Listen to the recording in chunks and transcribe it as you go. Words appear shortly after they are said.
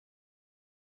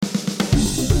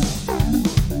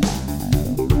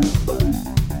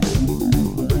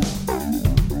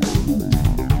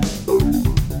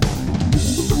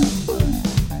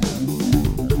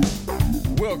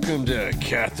Welcome to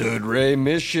Cathode Ray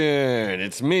Mission.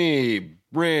 It's me,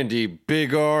 Randy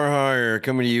Big R Hire,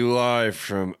 coming to you live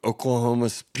from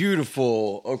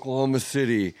beautiful Oklahoma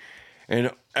City.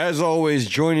 And as always,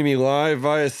 joining me live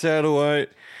via satellite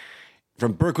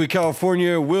from Berkeley,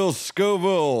 California, Will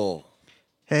Scoville.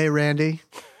 Hey, Randy.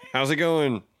 How's it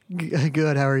going?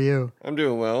 Good. How are you? I'm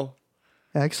doing well.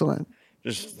 Excellent.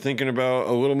 Just thinking about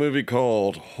a little movie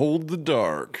called Hold the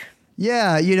Dark.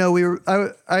 Yeah, you know, we were.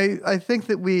 I think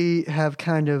that we have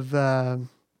kind of, I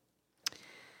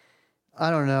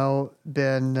don't know,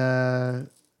 been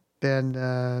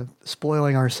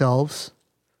spoiling ourselves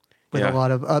with a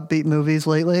lot of upbeat movies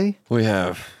lately. We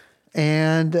have,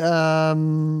 and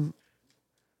I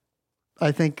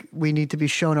think we need to be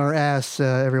shown our ass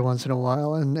every once in a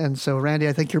while. And so, Randy,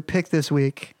 I think your pick this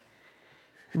week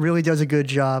really does a good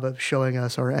job of showing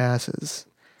us our asses.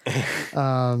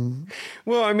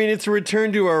 Well, I mean, it's a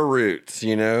return to our roots,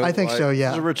 you know? I think so, yeah.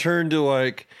 It's a return to,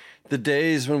 like, the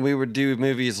days when we would do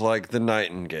movies like The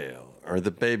Nightingale or The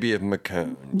Baby of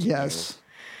Macomb. Yes.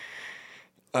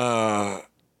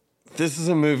 This is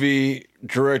a movie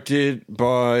directed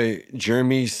by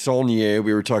Jeremy Saulnier.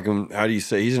 We were talking, how do you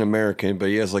say? He's an American, but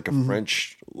he has, like, a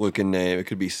French-looking name. It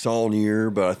could be Saulnier,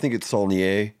 but I think it's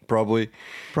Saulnier, probably.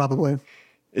 Probably.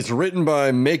 It's written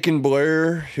by Macon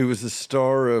Blair, who was the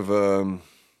star of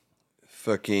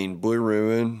fucking Blue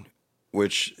Ruin,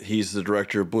 which he's the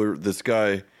director of Blue. This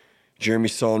guy, Jeremy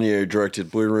Saulnier,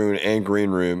 directed Blue Ruin and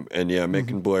Green Room, and yeah,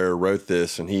 Macon Blair wrote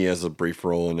this, and he has a brief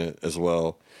role in it as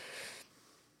well.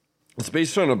 It's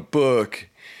based on a book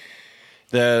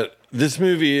that this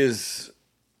movie is.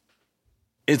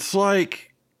 It's like.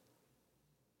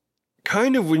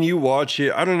 Kind of when you watch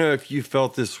it, I don't know if you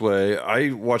felt this way. I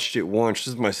watched it once.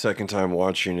 This is my second time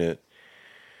watching it.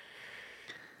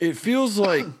 It feels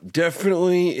like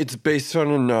definitely it's based on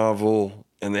a novel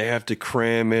and they have to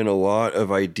cram in a lot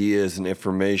of ideas and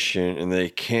information and they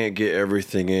can't get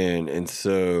everything in. And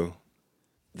so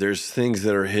there's things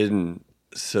that are hidden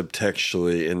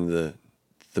subtextually in the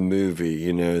movie,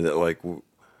 you know, that like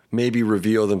maybe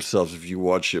reveal themselves if you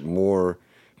watch it more.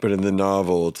 But in the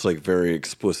novel, it's like very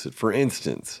explicit. For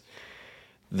instance,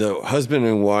 the husband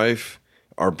and wife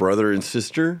are brother and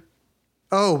sister.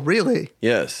 Oh, really?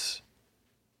 Yes.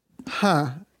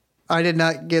 Huh. I did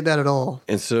not get that at all.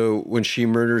 And so when she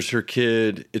murders her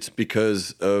kid, it's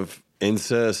because of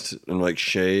incest and like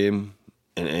shame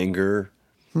and anger.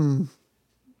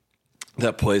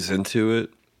 That plays into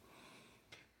it.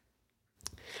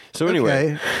 So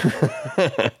anyway.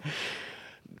 Okay.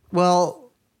 Well,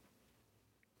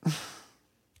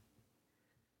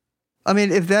 I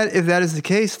mean, if that is the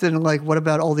case, then like, what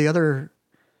about all the other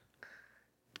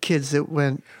kids that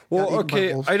went? Well,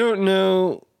 okay, I don't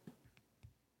know.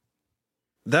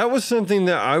 That was something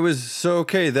that I was so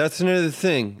okay. That's another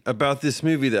thing about this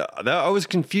movie that I was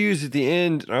confused at the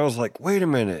end, and I was like, wait a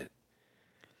minute,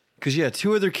 because yeah,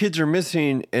 two other kids are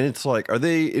missing, and it's like, are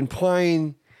they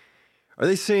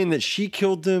saying that she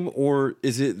killed them, or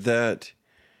is it that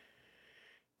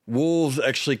wolves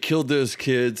actually killed those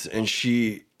kids and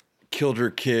she killed her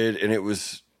kid and it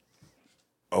was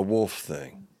a wolf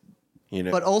thing, you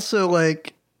know? But also,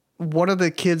 like, one of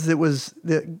the kids that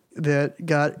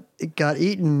got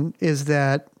eaten is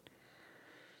that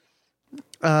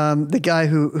the guy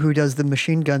who does the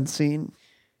machine gun scene.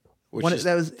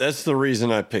 That's the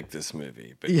reason I picked this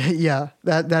movie. But yeah,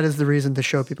 that is the reason to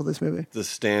show people this movie. The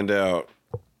standout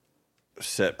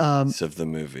set piece of the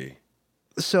movie.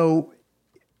 So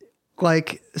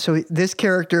this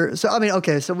character. So I mean,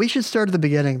 okay. So we should start at the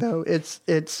beginning, though.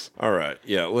 It's all right.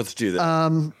 Yeah, let's do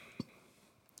that.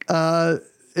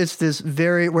 It's this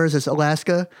where is this?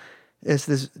 Alaska. It's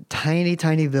this tiny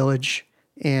village,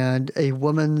 and a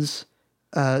woman's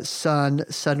son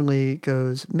suddenly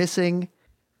goes missing,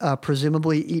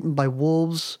 presumably eaten by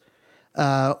wolves,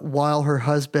 while her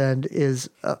husband is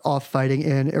off fighting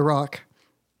in Iraq.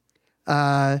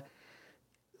 The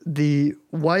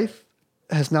wife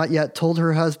has not yet told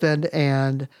her husband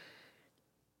and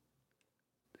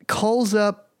calls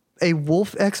up a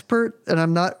wolf expert, and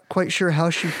I'm not quite sure how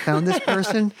she found this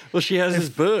person. Well, she has his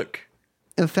book.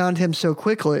 And found him so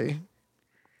quickly.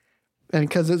 And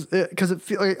because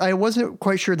I wasn't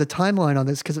quite sure the timeline on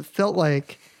this, because it felt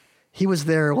like he was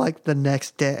there like the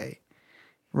next day,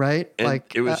 right? And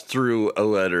like it was through a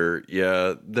letter.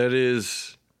 Yeah, that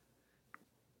is...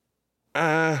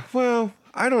 well,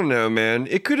 I don't know, man.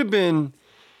 It could have been...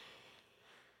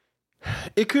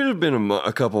 It could have been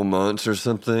a couple months or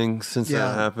something since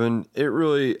that happened. It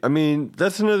really, I mean,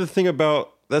 that's another thing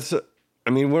about, I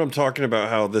mean, what I'm talking about,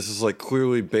 how this is like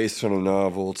clearly based on a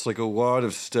novel. It's like a lot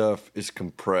of stuff is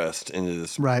compressed into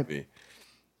this movie.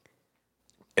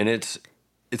 and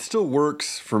it still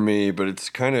works for me, but it's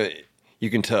kind of, you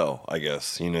can tell, I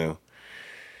guess, you know.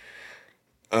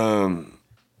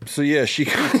 So yeah, she,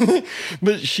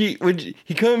 but when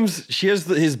he comes, she has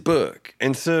his book,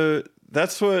 and so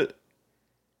that's what,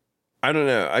 I don't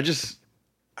know. I just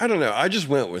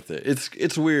went with it.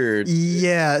 It's weird.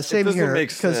 Yeah, same it here. Doesn't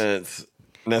make sense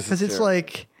necessarily. Because it's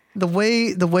like the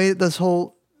way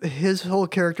his whole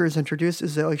character is introduced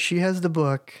is that like she has the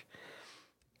book,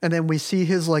 and then we see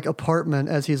his like apartment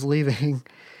as he's leaving,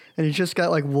 and he's just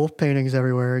got like wolf paintings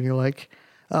everywhere, and you're like,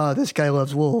 oh, this guy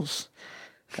loves wolves.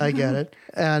 I get it.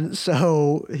 And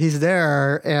so he's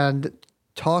there and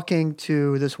talking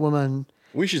to this woman.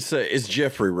 We should say it's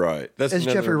Jeffrey Wright. It's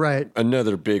Jeffrey Wright.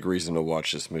 Another big reason to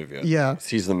watch this movie. Yeah,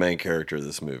 he's the main character of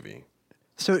this movie.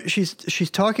 So she's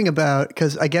talking about,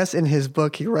 because I guess in his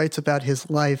book he writes about his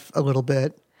life a little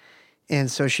bit,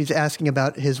 and so she's asking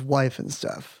about his wife and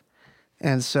stuff,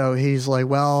 and so he's like,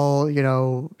 well, you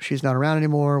know, she's not around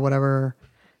anymore, whatever.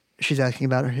 She's asking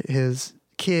about his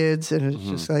kids, and it's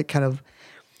just like kind of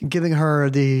giving her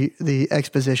the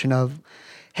exposition of,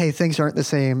 hey, things aren't the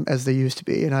same as they used to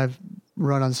be, and I've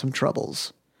run on some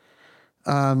troubles.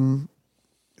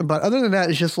 But other than that,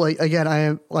 it's just like, again,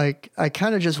 I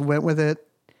kind of just went with it.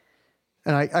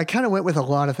 And I kind of went with a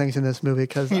lot of things in this movie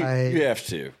because you have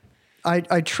to.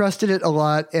 I trusted it a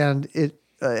lot, and it.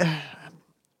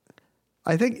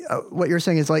 I think what you're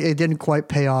saying is like it didn't quite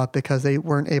pay off because they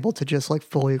weren't able to just like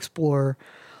fully explore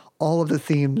all of the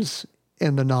themes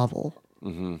in the novel,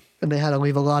 and they had to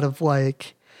leave a lot of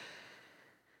like.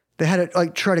 They had to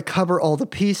like try to cover all the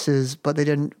pieces, but they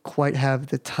didn't quite have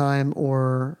the time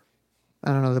or,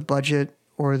 I don't know, the budget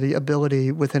or the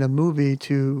ability within a movie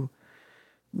to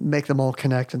make them all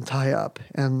connect and tie up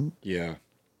and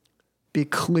be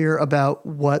clear about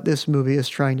what this movie is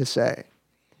trying to say.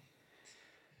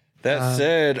 That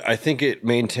said, I think it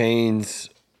maintains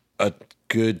a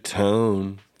good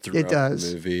tone throughout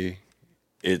the movie.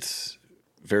 It's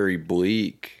very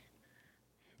bleak,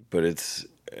 but it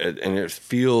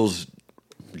feels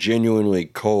genuinely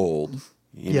cold.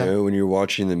 You know, when you're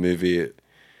watching the movie,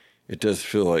 it does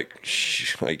feel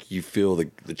like you feel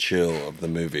the chill of the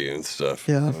movie and stuff.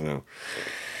 Yeah. I don't know.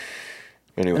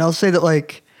 Anyway. And I'll say that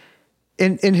like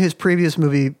in his previous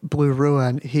movie, Blue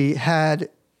Ruin, he had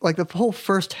like the whole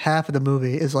first half of the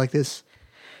movie is like this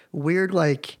weird,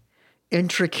 like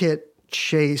intricate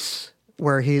chase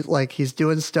where he's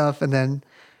doing stuff, and then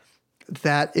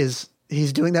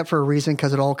he's doing that for a reason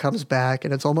because it all comes back,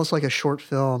 and it's almost like a short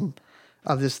film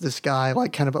of this guy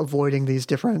like kind of avoiding these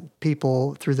different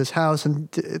people through this house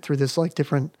and through this like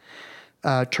different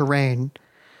terrain.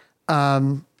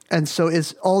 And so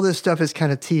all this stuff is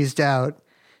kind of teased out.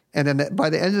 And then by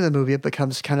the end of the movie, it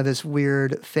becomes kind of this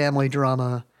weird family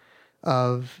drama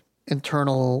of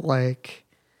internal like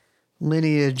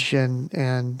lineage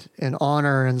and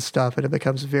honor and stuff. And it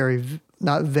becomes very,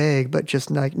 not vague, but just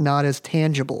like not as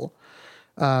tangible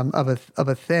of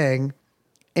a thing.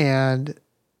 And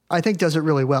I think does it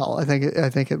really well. I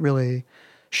think it really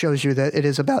shows you that it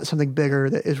is about something bigger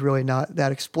that is really not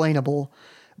that explainable,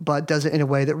 but does it in a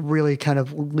way that really kind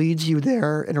of leads you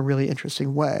there in a really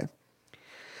interesting way.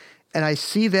 And I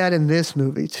see that in this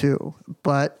movie too,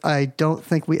 but I don't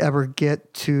think we ever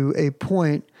get to a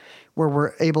point where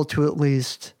we're able to at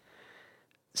least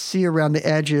see around the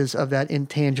edges of that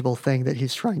intangible thing that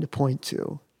he's trying to point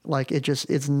to. Like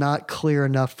it's not clear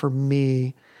enough for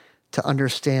me to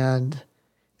understand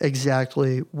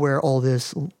exactly where all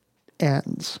this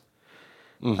ends.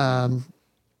 And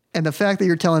the fact that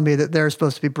you're telling me that they're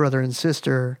supposed to be brother and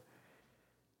sister,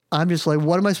 I'm just like,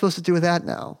 what am I supposed to do with that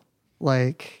now?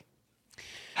 Like,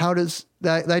 how does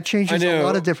that changes a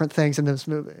lot of different things in this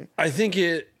movie? I think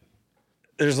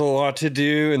there's a lot to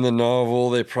do in the novel.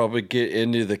 They probably get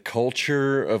into the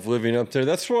culture of living up there.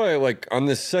 That's why, like, on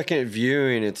the second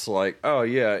viewing, it's like, oh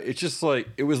yeah, it's just like,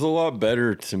 it was a lot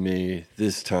better to me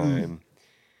this time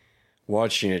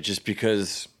watching it, just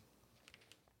because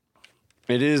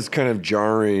it is kind of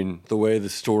jarring the way the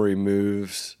story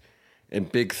moves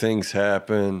and big things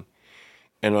happen.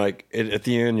 And like at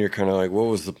the end, you're kind of like, what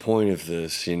was the point of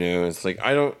this? You know, it's like,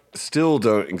 still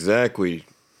don't exactly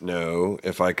know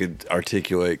if I could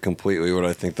articulate completely what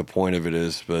I think the point of it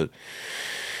is, but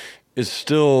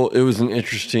it was an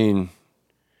interesting,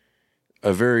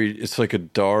 it's like a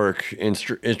dark,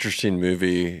 interesting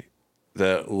movie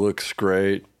that looks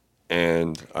great.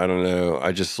 And I don't know,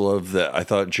 I just love that. I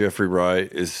thought Jeffrey Wright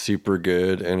is super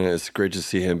good, and it's great to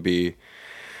see him be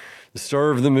the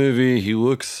star of the movie. He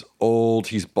looks old,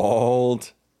 he's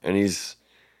bald, and he's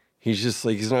just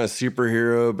like, he's not a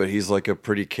superhero, but he's like a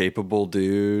pretty capable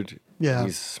dude. Yeah.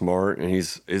 He's smart and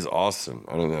he's awesome.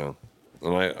 I don't know.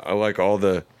 And I like all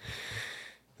the,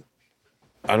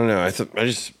 I don't know. I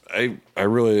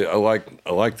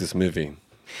like this movie.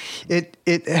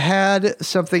 It had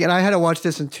something, and I had to watch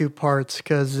this in two parts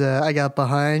because I got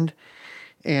behind.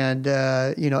 And,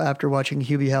 after watching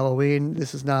Hubie Halloween,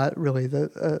 this is not really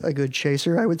a good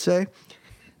chaser, I would say.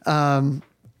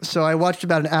 So I watched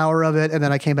about an hour of it, and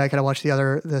then I came back and I watched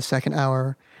the second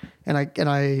hour. And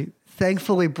I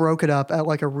thankfully broke it up at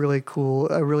like a really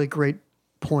great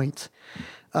point,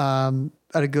 at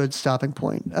a good stopping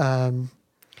point.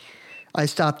 I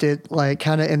stopped it like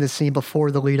kind of in the scene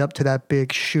before the lead up to that big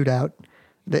shootout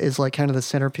that is like kind of the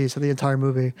centerpiece of the entire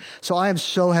movie. So I am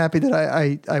so happy that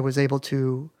I was able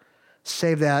to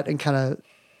save that and kind of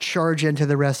charge into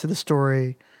the rest of the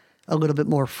story a little bit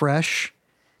more fresh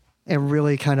and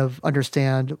really kind of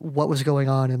understand what was going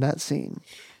on in that scene.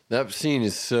 That scene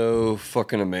is so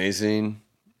fucking amazing.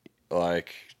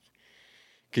 Like,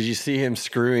 because you see him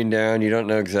screwing down, you don't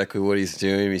know exactly what he's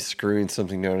doing. He's screwing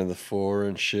something down to the floor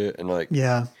and shit. And like,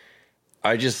 yeah.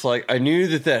 I knew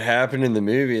that happened in the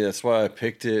movie. That's why I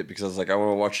picked it, because I was like, I want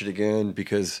to watch it again,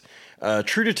 because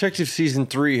True Detective Season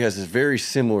 3 has a very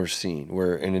similar scene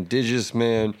where an indigenous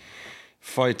man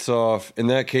fights off. In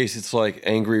that case, it's like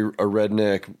a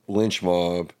redneck lynch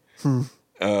mob.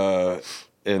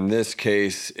 In this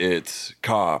case, it's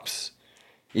cops.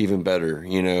 Even better,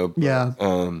 But, Yeah.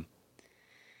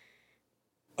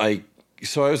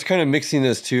 So I was kind of mixing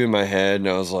those two in my head, and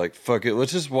I was like, "Fuck it,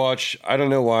 let's just watch." I don't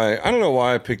know why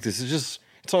I picked this.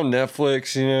 It's on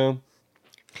Netflix,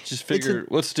 Just figured,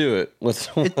 let's do it. Let's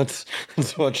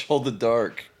watch Hold the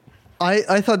Dark.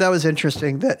 I thought that was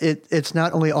interesting that it's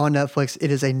not only on Netflix, it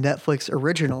is a Netflix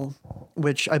original,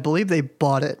 which I believe they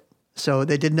bought it. So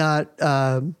they did not.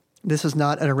 This is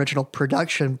not an original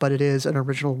production, but it is an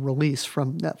original release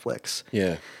from Netflix.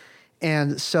 Yeah,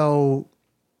 and so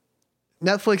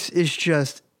Netflix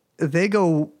is they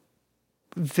go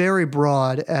very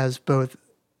broad as both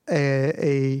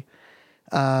a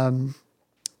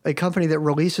company that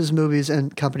releases movies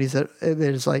and companies that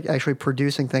is like actually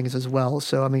producing things as well.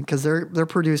 So, I mean, cause they're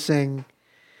producing,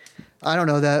 I don't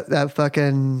know, that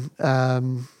fucking,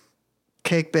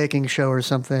 cake baking show or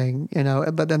something,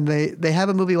 but then they have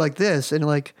a movie like this, and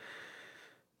like,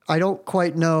 I don't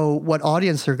quite know what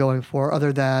audience they're going for,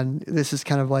 other than this is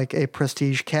kind of like a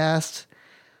prestige cast.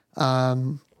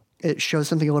 It shows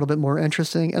something a little bit more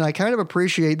interesting, and I kind of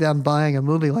appreciate them buying a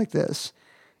movie like this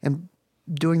and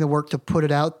doing the work to put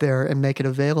it out there and make it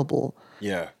available.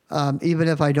 Yeah. Even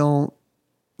if I don't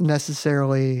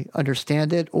necessarily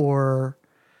understand it, or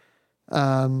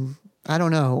I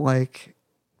don't know, like,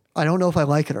 I don't know if I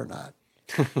like it or not.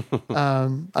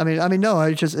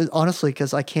 No, honestly,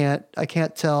 cause I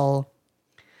can't tell.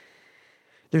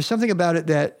 There's something about it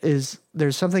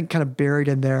there's something kind of buried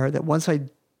in there that once I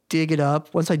dig it out,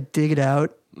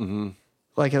 mm-hmm.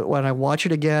 Like when I watch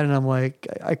it again, and I'm like,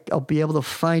 I'll be able to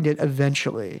find it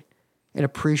eventually and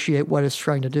appreciate what it's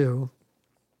trying to do.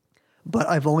 But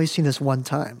I've only seen this one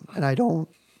time, and I don't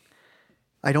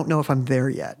know if I'm there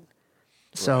yet.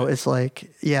 So It's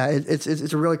like, yeah, it's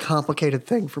a really complicated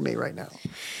thing for me right now.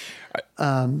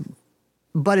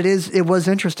 But it was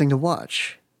interesting to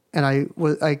watch, and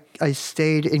I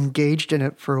stayed engaged in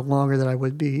it for longer than I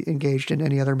would be engaged in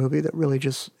any other movie that really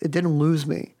it didn't lose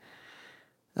me.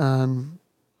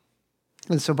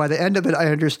 And so by the end of it,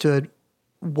 I understood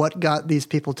what got these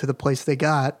people to the place they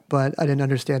got, but I didn't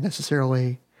understand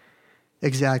necessarily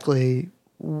exactly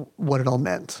what it all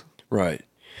meant. Right.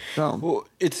 So. Well,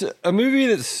 it's a movie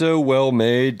that's so well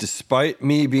made, despite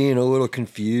me being a little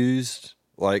confused.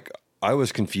 Like, I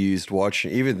was confused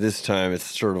watching, even this time,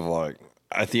 it's sort of like,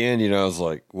 at the end, I was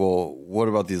like, well, what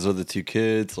about these other two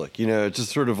kids? Like, it's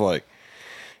just sort of like,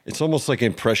 it's almost like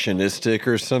impressionistic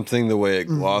or something, the way it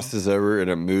glosses over and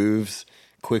it moves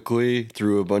quickly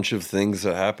through a bunch of things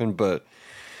that happen. But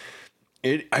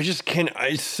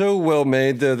it's so well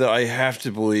made, though, that I have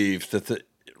to believe that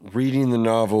reading the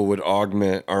novel would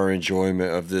augment our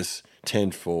enjoyment of this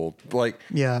tenfold. Like,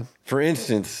 yeah. For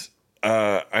instance,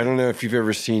 I don't know if you've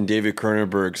ever seen David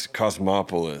Cronenberg's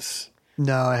Cosmopolis.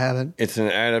 No, I haven't. It's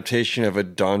an adaptation of a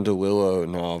Don DeLillo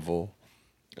novel.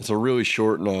 It's a really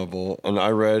short novel, and I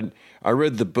read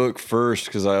the book first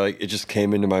because it just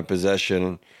came into my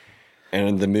possession,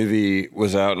 and the movie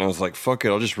was out, and I was like, fuck it,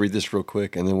 I'll just read this real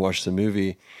quick and then watch the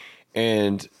movie.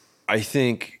 And I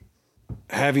think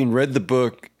having read the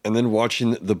book and then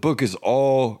watching the book is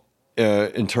all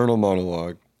internal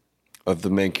monologue of the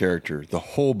main character. The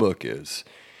whole book is.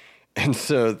 And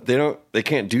so they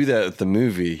can't do that with the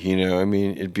movie, I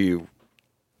mean, it'd be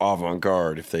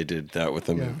avant-garde if they did that with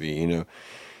the movie,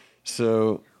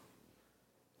 So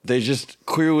they just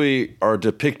clearly are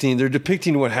they're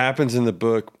depicting what happens in the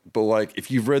book, but like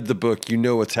if you've read the book, you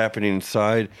know what's happening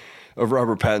inside of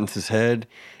Robert Pattinson's head.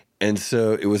 And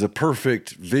so it was a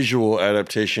perfect visual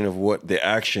adaptation of what the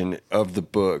action of the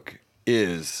book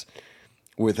is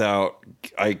without,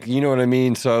 you know what I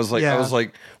mean? So I was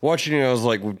like watching it. I was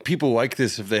like, would people like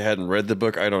this if they hadn't read the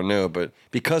book? I don't know. But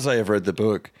because I have read the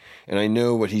book and I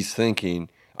know what he's thinking,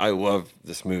 I love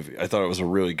this movie. I thought it was a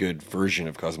really good version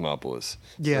of Cosmopolis.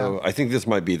 Yeah. So I think this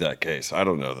might be that case. I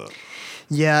don't know though.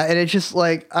 Yeah. And it's just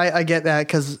like, I get that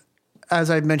because as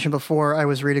I mentioned before, I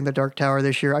was reading The Dark Tower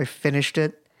this year. I finished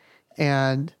it.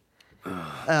 And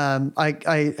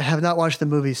I have not watched the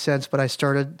movie since, but I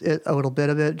started it a little bit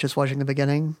of it, just watching the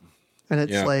beginning. And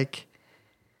it's like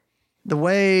the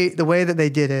way that they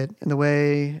did it and the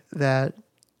way that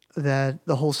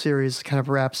the whole series kind of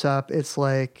wraps up, it's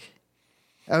like,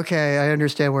 okay, I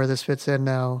understand where this fits in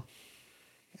now.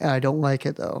 And I don't like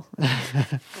it though.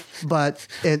 But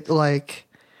it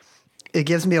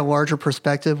gives me a larger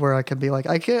perspective where I can be like,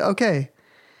 okay.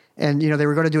 And, they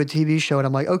were going to do a TV show, and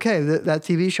I'm like, okay, that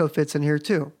TV show fits in here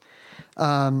too.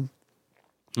 And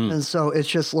so it's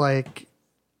just like,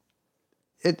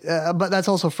 but that's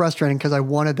also frustrating because I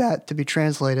wanted that to be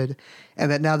translated. And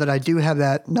that now that I do have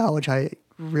that knowledge, I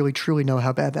really truly know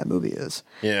how bad that movie is.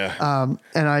 Yeah.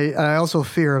 And I also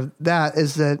fear of that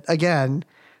is that, again,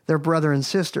 they're brother and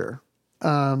sister.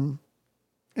 Am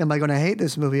I going to hate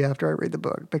this movie after I read the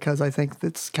book? Because I think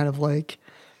it's kind of like,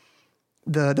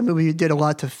 the movie did a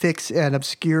lot to fix and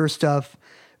obscure stuff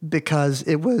because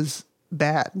it was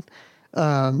bad.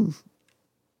 I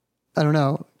don't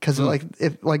know, because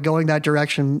if going that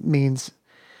direction means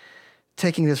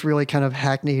taking this really kind of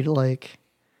hackneyed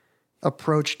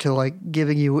approach to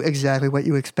giving you exactly what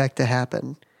you expect to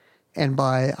happen, and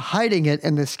by hiding it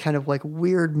in this kind of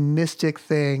weird mystic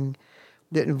thing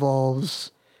that involves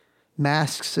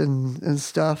masks and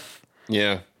stuff.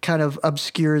 Yeah. Kind of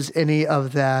obscures any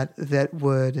of that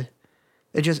would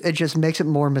it just makes it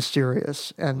more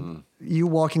mysterious, and you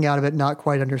walking out of it not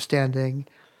quite understanding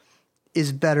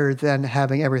is better than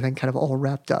having everything kind of all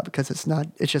wrapped up, because it's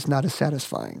just not as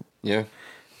satisfying. Yeah.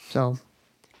 So,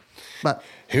 but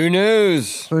who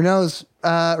knows?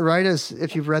 Write us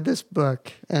if you've read this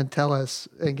book and tell us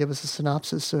and give us a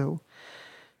synopsis so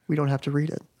we don't have to read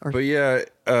it. But yeah,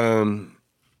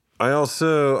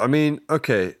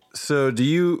 okay. So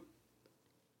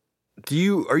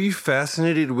are you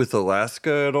fascinated with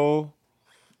Alaska at all?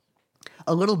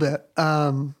 A little bit.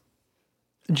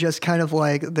 Just kind of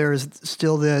there's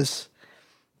still this,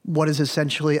 what is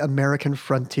essentially American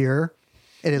frontier.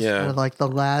 It is kind of the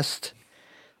last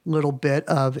little bit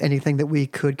of anything that we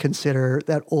could consider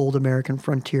that old American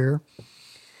frontier.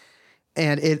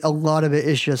 And a lot of it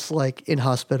is just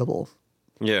inhospitable.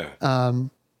 Yeah.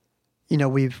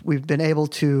 We've been able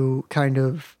to kind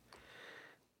of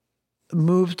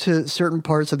move to certain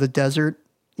parts of the desert,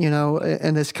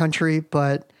 in this country,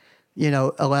 but,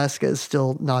 Alaska is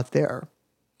still not there.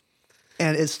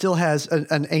 And it still has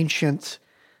an ancient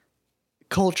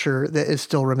culture that is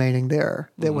still remaining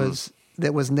there that was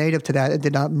native to that and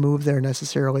did not move there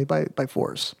necessarily by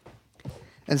force.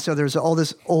 And so there's all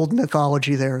this old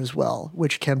mythology there as well,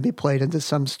 which can be played into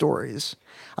some stories.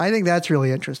 I think that's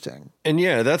really interesting. And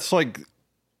yeah, that's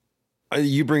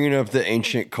you bringing up the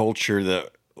ancient culture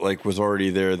that was already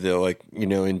there, the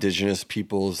indigenous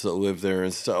peoples that live there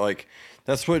and stuff.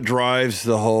 That's what drives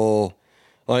the whole,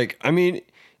 the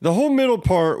whole middle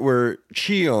part where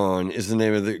Cheon is the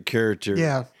name of the character.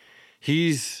 Yeah.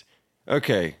 He's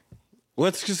okay.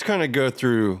 Let's just kind of go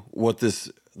through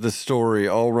the story.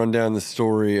 I'll run down the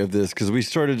story of this because we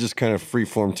started just kind of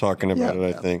freeform talking about it,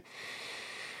 I think.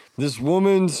 This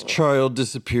woman's child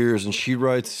disappears, and she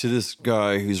writes to this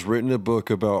guy who's written a book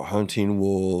about hunting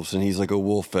wolves, and he's a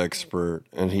wolf expert.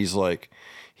 And he's I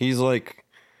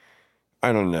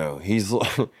don't know. He's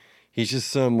just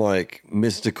some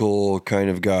mystical kind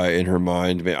of guy in her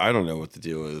mind. I don't know what the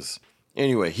deal is.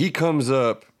 Anyway, he comes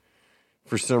up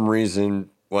for some reason.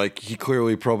 He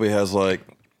clearly probably has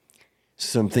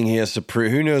something he has to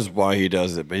prove. Who knows why he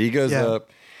does it? But he goes up,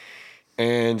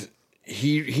 and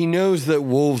he knows that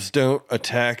wolves don't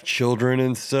attack children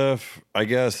and stuff. I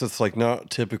guess it's not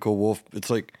typical wolf. It's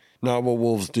not what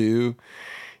wolves do.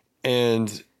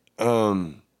 And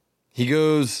he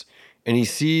goes and he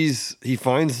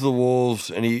finds the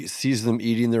wolves and he sees them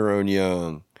eating their own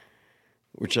young,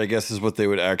 which I guess is what they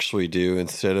would actually do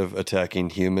instead of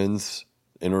attacking humans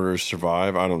in order to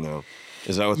survive. I don't know.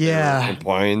 Is that what they're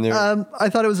implying there? I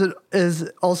thought it is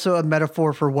also a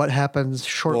metaphor for what happens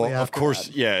shortly after. Of course,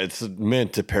 that. yeah, it's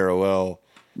meant to parallel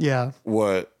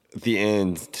what at the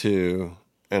end too,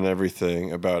 and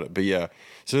everything about it. But yeah,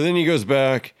 so then he goes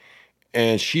back,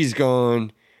 and she's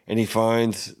gone, and he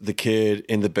finds the kid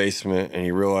in the basement, and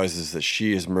he realizes that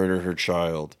she has murdered her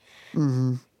child.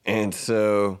 And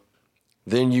so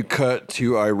then you cut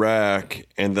to Iraq,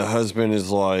 and the husband is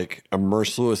like a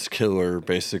merciless killer,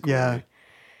 basically. Yeah.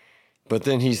 But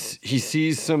then he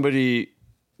sees somebody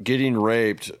getting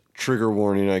raped. Trigger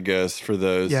warning, I guess, for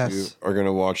those who are going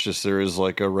to watch this. There is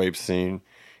like a rape scene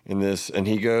in this, and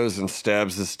he goes and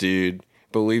stabs this dude,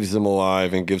 but leaves him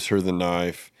alive and gives her the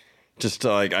knife, just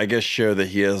to like, I guess, show that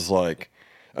he has like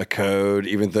a code,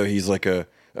 even though he's like a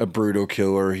brutal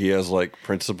killer. He has like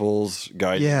principles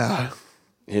guiding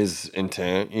his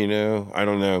intent. You know, I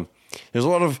don't know. There's a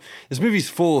lot of this movie's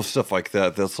full of stuff like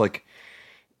that. That's like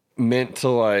meant to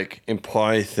like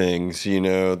imply things, you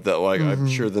know, that like I'm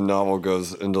sure the novel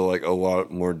goes into like a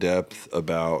lot more depth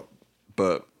about.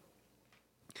 But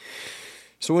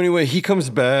so anyway, he comes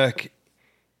back,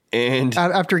 and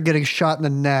after getting shot in the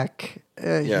neck,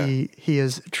 he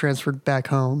is transferred back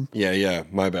home. Yeah,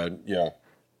 my bad. Yeah.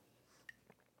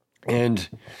 And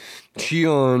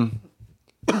Cheon,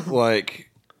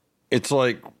 like, it's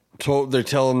like they're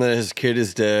telling him that his kid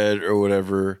is dead or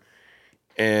whatever,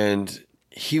 and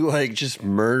he like just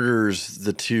murders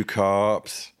the two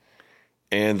cops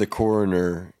and the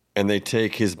coroner, and they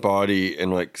take his body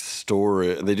and like store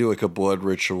it, and they do like a blood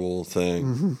ritual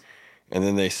thing, and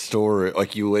then they store it.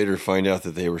 Like, you later find out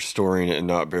that they were storing it and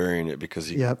not burying it because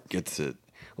he gets it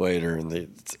later, and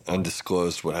it's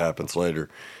undisclosed what happens later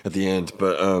at the end.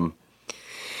 But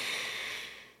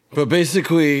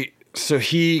basically, so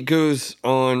he goes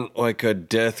on like a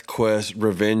death quest,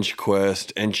 revenge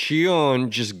quest, and Cheon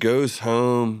just goes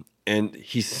home, and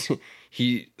he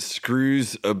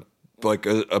screws a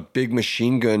big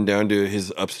machine gun down to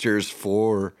his upstairs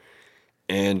floor.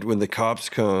 And when the cops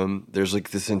come, there's like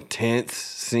this intense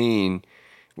scene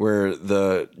where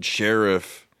the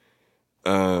sheriff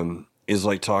is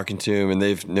like talking to him, and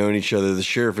they've known each other. The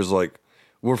sheriff is like,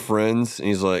 "We're friends," and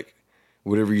he's like,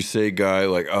 "Whatever you say, guy."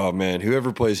 Like, oh man,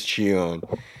 whoever plays Cheon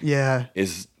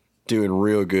is doing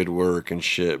real good work and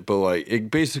shit. But like,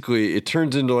 it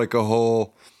turns into like a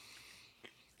whole.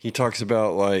 He talks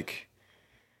about like,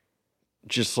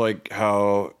 just like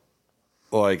how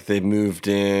like they moved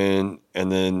in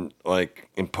and then like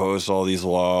imposed all these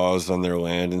laws on their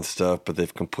land and stuff, but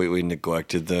they've completely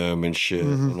neglected them and shit.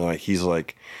 And like he's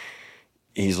like,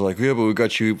 yeah, but we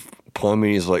got you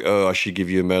plumbing. He's like, oh, I should give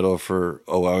you a medal for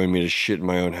allowing me to shit in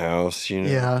my own house, you know?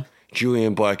 Yeah.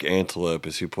 Julian Black Antelope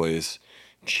is who plays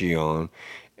Cheon.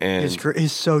 And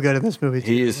he's so good in this movie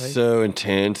too. He is so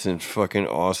intense and fucking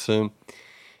awesome.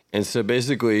 And so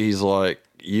basically he's like,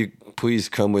 you please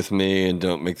come with me and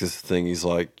don't make this thing. He's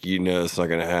like, you know, it's not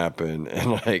going to happen.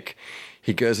 And like,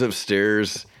 he goes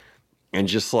upstairs and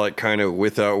just like kind of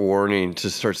without warning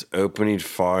just starts opening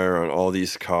fire on all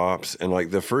these cops. And like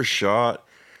the first shot,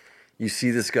 you see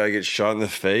this guy get shot in the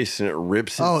face, and it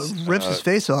rips his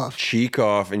face off, cheek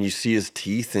off, and you see his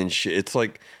teeth and shit. It's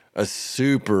like a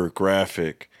super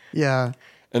graphic. Yeah.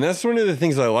 And that's one of the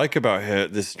things I like about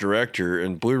this director.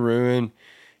 And Blue Ruin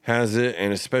has it,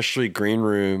 and especially Green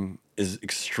Room is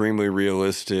extremely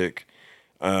realistic.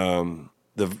 The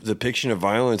depiction of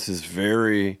violence is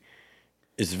very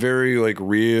like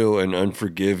real and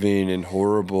unforgiving and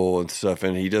horrible and stuff.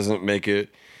 And he doesn't make it.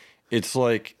 It's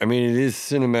like, I mean, it is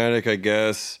cinematic, I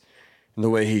guess, in the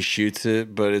way he shoots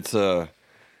it, but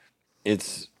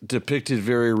it's depicted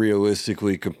very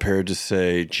realistically compared to,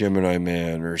 say, Gemini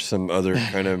Man or some other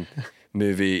kind of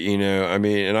movie, you know. I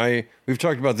mean, and we've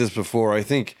talked about this before. I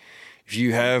think if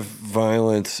you have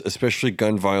violence, especially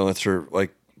gun violence or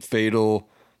like fatal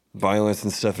violence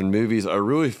and stuff in movies, I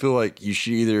really feel like it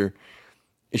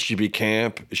should be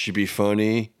camp, it should be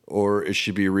funny, or it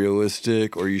should be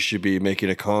realistic, or you should be making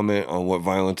a comment on what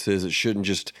violence is. It shouldn't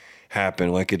just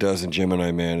happen like it does in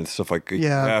Gemini Man and stuff like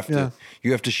that.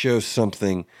 You have to show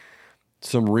something,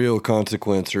 some real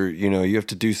consequence, or, you know, you have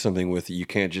to do something with it. You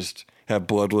can't just have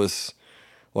bloodless,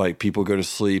 like, people go to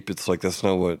sleep. It's like, that's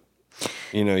not what,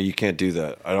 you know, you can't do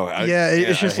that.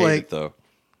 It's just I hate like, it, though.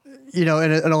 You know,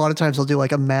 and a lot of times they'll do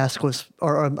like a maskless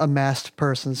or a masked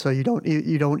person, so you don't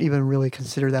even really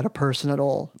consider that a person at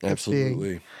all.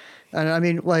 Absolutely. And I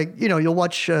mean, like, you know, you'll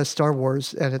watch Star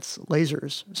Wars and it's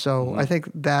lasers, so I think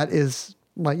that is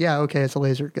like, yeah, okay, it's a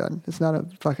laser gun. It's not a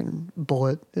fucking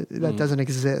bullet. That doesn't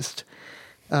exist.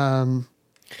 But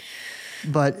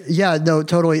yeah, no,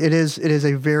 totally. It is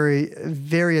a very,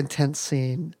 very intense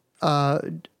scene.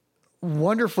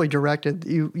 Wonderfully directed.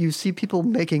 You see people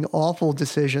making awful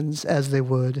decisions as they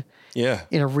would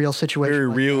in a real situation. Very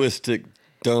realistic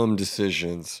dumb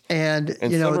decisions. And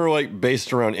And some are like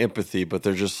based around empathy, but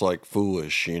they're just like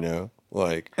foolish,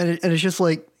 like. and it's just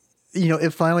like,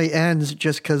 it finally ends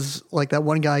just because like that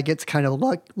one guy gets kind of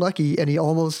lucky, and he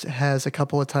almost has a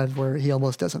couple of times where he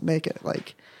almost doesn't make it.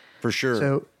 Like, For sure.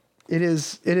 so it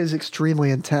is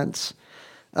extremely intense.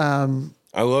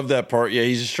 I love that part. Yeah,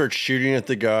 he just starts shooting at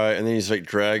the guy, and then he's like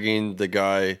dragging the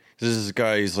guy. This is this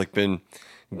guy who's like been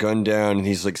gunned down, and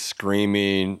he's like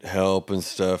screaming help and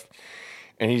stuff.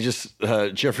 And he just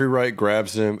Jeffrey Wright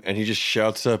grabs him, and he just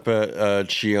shouts up at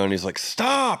Cheon. He's like,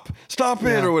 "Stop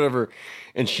it," or whatever.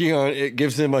 And Cheon, it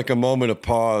gives him like a moment of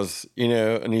pause,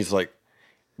 and he's like,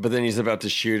 but then he's about to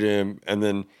shoot him, and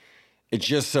then it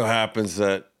just so happens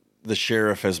that the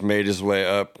sheriff has made his way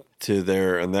up to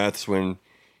there, and that's when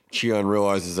Cheon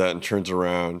realizes that and turns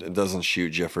around and doesn't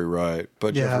shoot Jeffrey Wright.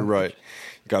 But Jeffrey Wright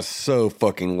got so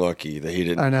fucking lucky that he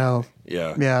didn't. I know.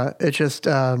 Yeah. Yeah. It just,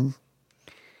 I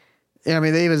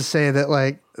mean, they even say that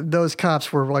like those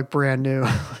cops were like brand new.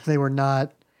 They were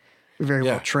not very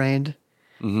well trained.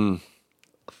 Mm-hmm.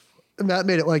 And that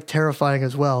made it like terrifying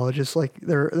as well. It just like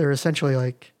they're essentially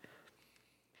like,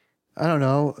 I don't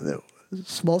know,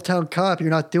 small town cop. You're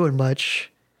not doing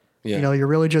much. Yeah. You're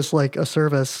really just like a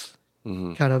service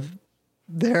kind of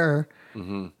there.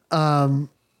 Mm-hmm.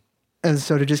 And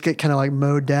so to just get kind of like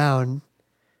mowed down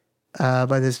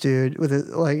by this dude with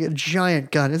a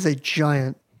giant gun. It's a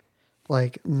giant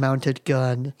like mounted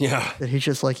gun. Yeah. That he's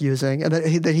just like using, and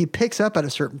that he picks up at a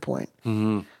certain point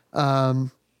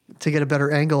to get a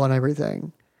better angle on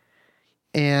everything.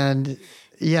 And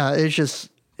yeah, it's just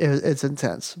it's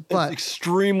intense, but it's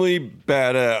extremely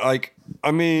badass. Like,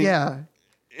 I mean, yeah,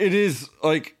 it is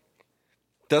like,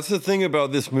 that's the thing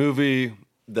about this movie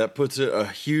that puts it a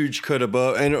huge cut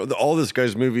above, and all this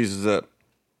guy's movies is that,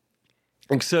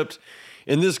 except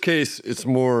in this case, it's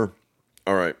more,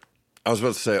 all right, I was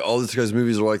about to say, all this guy's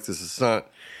movies are like this. It's not,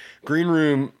 Green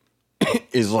Room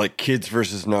is like kids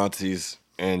versus Nazis,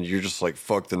 and you're just like,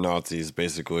 fuck the Nazis,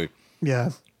 basically.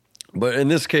 Yeah. But in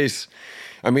this case,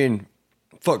 I mean,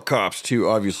 fuck cops too,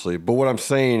 obviously. But what I'm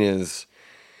saying is,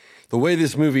 the way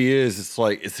this movie is, it's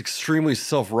like, it's extremely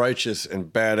self-righteous and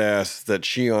badass that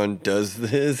Cheon does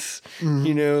this,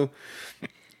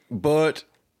 But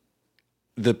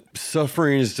the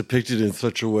suffering is depicted in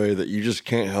such a way that you just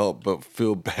can't help but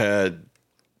feel bad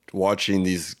watching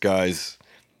these guys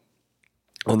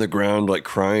on the ground, like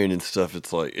crying and stuff.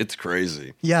 It's like, it's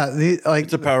crazy. Yeah.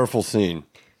 It's a powerful scene.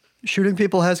 Shooting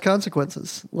people has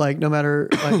consequences. Like, no matter,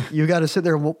 like, you got to sit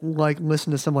there and like listen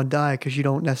to someone die because you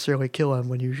don't necessarily kill them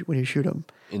when you shoot them.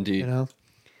 Indeed.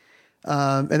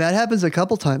 And that happens a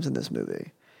couple times in this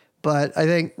movie. But I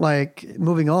think, like,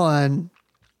 moving on,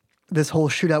 this whole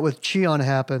shootout with Cheon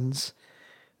happens.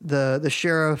 The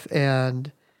sheriff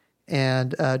and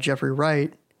Jeffrey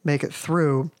Wright make it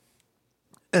through,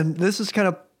 and this is kind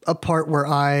of a part where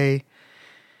I.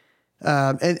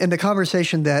 And the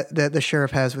conversation that the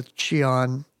sheriff has with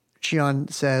Cheon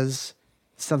says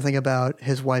something about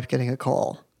his wife getting a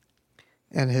call,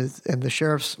 and the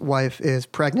sheriff's wife is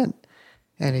pregnant,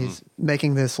 and he's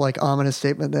making this like ominous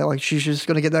statement that like she's just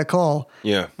going to get that call.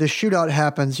 Yeah. The shootout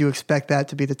happens. You expect that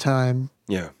to be the time.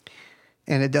 Yeah.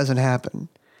 And it doesn't happen.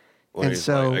 Well, and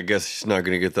so like, I guess he's not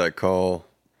going to get that call.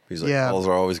 He's like, calls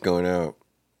are always going out.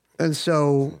 And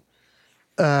so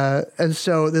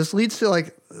this leads to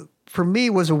like, for me,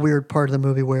 was a weird part of the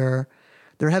movie where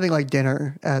they're having like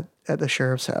dinner at the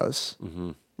sheriff's house,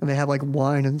 and they have like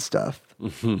wine and stuff,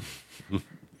 and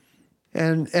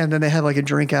then they have like a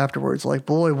drink afterwards. Like,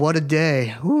 boy, what a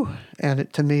day! Whew.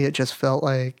 And to me, it just felt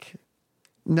like,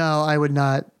 no, I would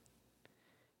not.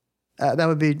 That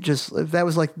would be just, if that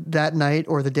was like that night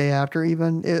or the day after,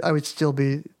 even I would still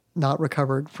be not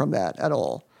recovered from that at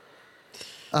all.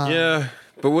 Yeah.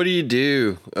 But what do you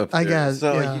do up there? I guess it's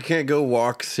not like you can't go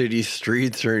walk city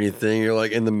streets or anything. You're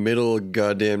like in the middle of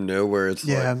goddamn nowhere. It's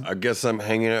like, I guess I'm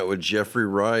hanging out with Jeffrey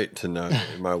Wright tonight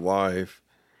and my wife.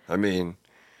 I mean,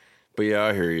 but yeah,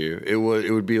 I hear you. It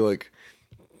would be like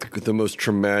the most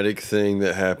traumatic thing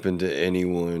that happened to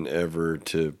anyone ever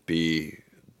to be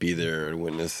there and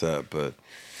witness that. But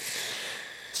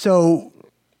so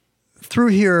through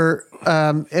here,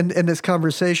 in this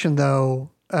conversation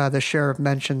though, the sheriff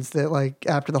mentions that like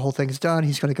after the whole thing's done,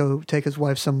 he's going to go take his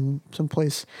wife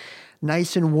someplace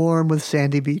nice and warm with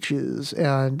sandy beaches,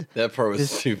 and that part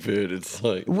was stupid. It's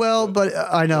like, well, but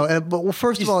I know. But well,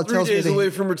 first of all, it tells me he's 3 days away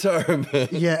from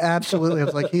retirement. Yeah, absolutely. I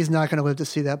was like, he's not going to live to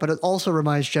see that. But it also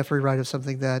reminds Jeffrey Wright of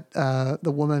something that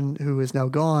the woman who is now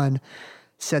gone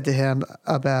said to him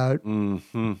about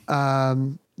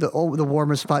the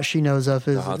warmest spot she knows of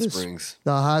is the hot springs.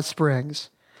 The hot springs.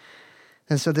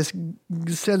 And so this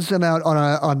sends them out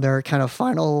on their kind of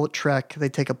final trek. They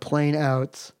take a plane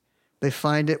out. They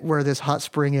find it where this hot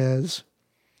spring is.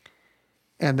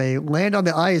 And they land on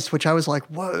the ice, which I was like,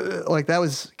 whoa, like that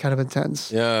was kind of intense.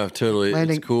 Yeah, totally.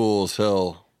 Landing- It's cool as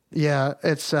hell. Yeah,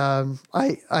 it's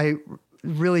I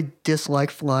really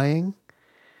dislike flying,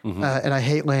 and I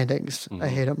hate landings. I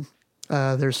hate them.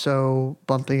 They're so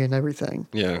bumpy and everything.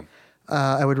 Yeah.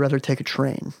 I would rather take a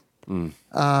train.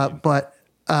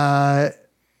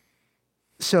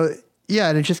 So yeah,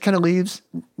 and it just kind of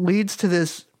leads to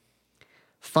this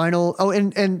final. Oh,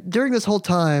 and during this whole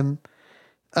time,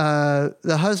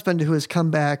 the husband who has come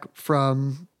back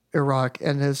from Iraq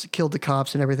and has killed the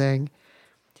cops and everything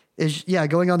is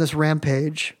going on this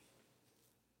rampage.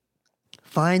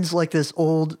 Finds like this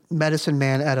old medicine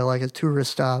man at a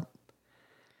tourist stop,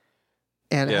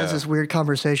 and has this weird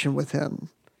conversation with him.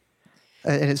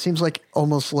 And it seems like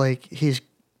almost like he's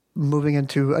moving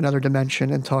into another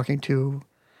dimension and talking to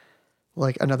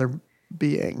like another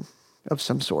being of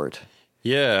some sort.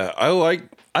 Yeah, I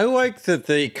like that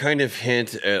they kind of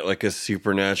hint at like a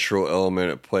supernatural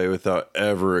element at play without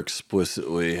ever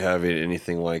explicitly having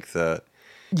anything like that.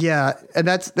 Yeah, and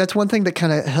that's one thing that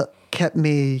kind of kept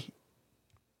me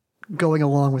going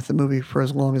along with the movie for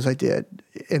as long as I did,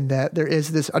 in that there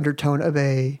is this undertone of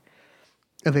a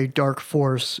dark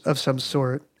force of some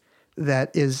sort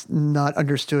that is not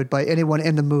understood by anyone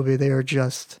in the movie. They are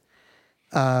just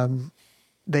are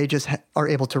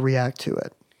able to react to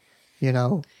it,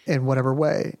 in whatever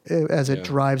way, as it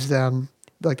drives them,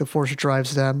 like the force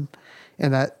drives them,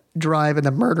 and that drive and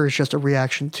the murder is just a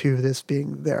reaction to this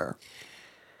being there.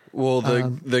 Well,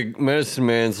 the medicine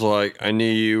man's like, I knew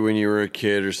you when you were a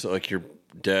kid, or so, like your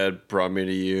dad brought me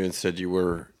to you and said you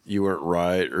weren't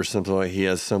right, or something like. He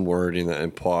has some wording that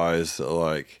implies that,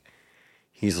 like,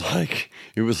 he's like,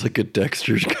 it was like a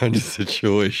Dexter kind of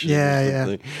situation.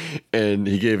 Yeah. And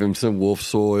he gave him some wolf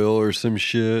soil or some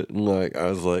shit, and like I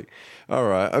was like, all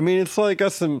right. I mean, it's like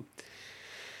got some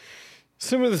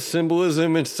of the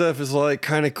symbolism and stuff is like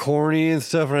kind of corny and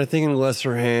stuff. And I think in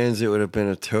lesser hands, it would have been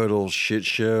a total shit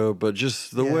show. But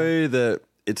just the way that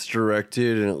it's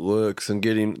directed and it looks and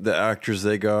getting the actors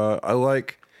they got, I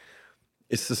like.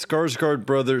 It's the Skarsgård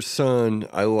brothers' son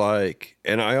I like.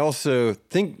 And I also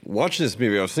think, watching this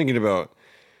movie, I was thinking about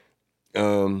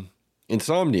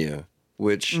Insomnia,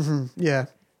 which the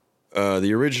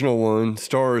original one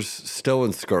stars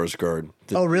Stellan Skarsgård.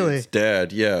 Oh, really? His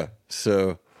dad, yeah.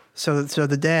 So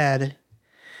the dad,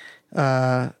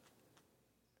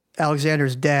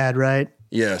 Alexander's dad, right?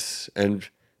 Yes, and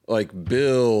like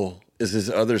Bill is his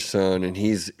other son, and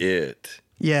he's it.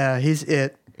 Yeah, he's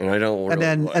it. And I don't. Really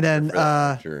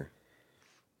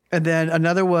and then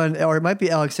another one, or it might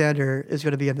be Alexander, is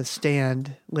going to be in The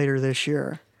Stand later this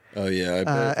year. Oh yeah, I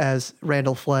bet. As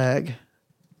Randall Flagg.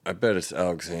 I bet it's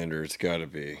Alexander. It's got to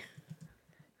be.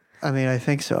 I mean, I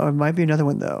think so. It might be another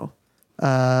one though.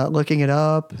 Looking it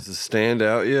up. Is The Stand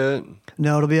out yet?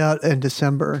 No, it'll be out in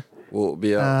December. Will it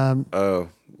be out? Well,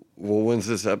 when's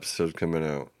this episode coming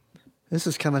out? This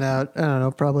is coming out, I don't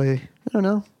know, probably, I don't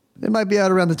know. It might be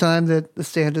out around the time that The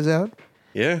Stand is out.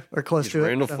 Yeah. Or close to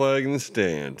Randall it. Randall Flagg in The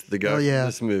Stand, the guy from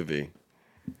this movie.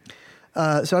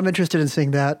 So I'm interested in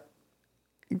seeing that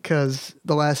because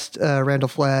the last Randall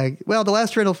Flagg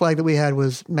that we had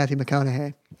was Matthew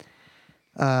McConaughey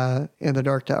in The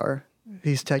Dark Tower.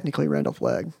 He's technically Randall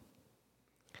Flagg.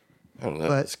 I don't know.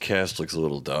 But this cast looks a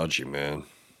little dodgy, man.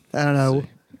 I don't know.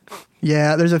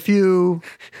 Yeah, there's a few.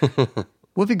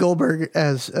 Whoopi Goldberg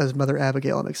as Mother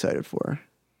Abigail I'm excited for.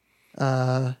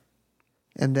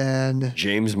 And then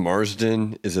James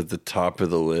Marsden is at the top of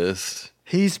the list.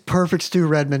 He's perfect Stu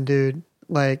Redman, dude.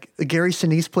 Like Gary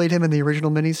Sinise played him in the original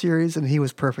miniseries, and he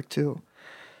was perfect too.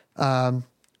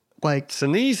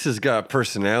 Sinise has got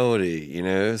personality,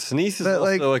 Sinise is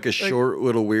also like a short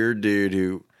little weird dude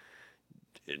who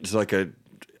is like a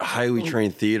highly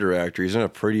trained theater actor. He's not a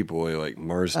pretty boy like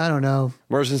Marsden. I don't know.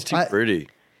 Marsden's too pretty.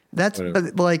 But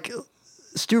like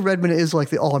Stu Redman is like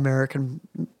the all-American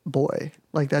boy.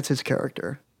 Like that's his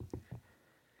character.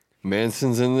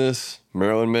 Manson's in this.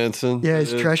 Marilyn Manson. Yeah,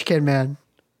 he's Trash Can Man.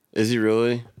 Is he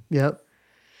really? Yep.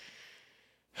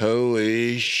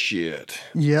 Holy shit.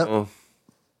 Yep. Well,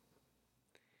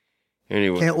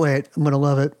 anyway. Can't wait. I'm going to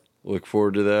love it. Look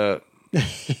forward to that.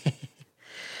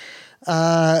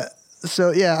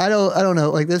 So yeah, I don't know.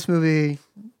 Like this movie,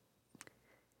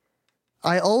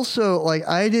 I also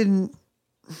I didn't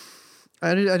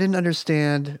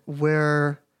understand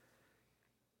where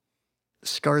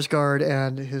Skarsgård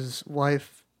and his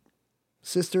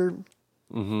sister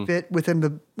fit within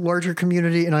the larger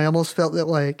community, and I almost felt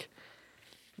that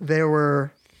they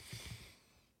were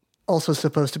also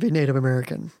supposed to be Native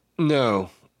American? No,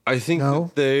 I think No?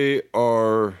 that they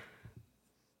are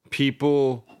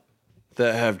people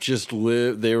that have just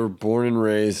lived. They were born and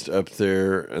raised up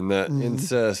there, and that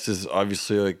incest is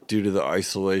obviously like due to the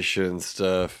isolation and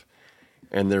stuff.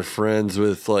 And they're friends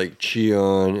with like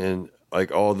Cheon and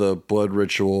like all the blood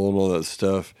ritual and all that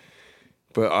stuff.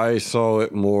 But I saw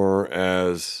it more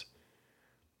as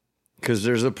because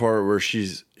there's a part where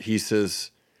he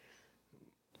says,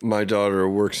 my daughter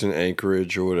works in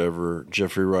Anchorage or whatever,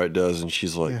 Jeffrey Wright does, and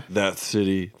she's like, that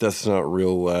city, that's not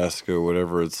real Alaska or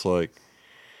whatever. It's like,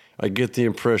 I get the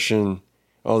impression,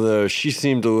 although she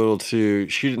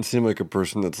didn't seem like a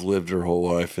person that's lived her whole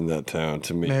life in that town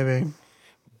to me. Maybe.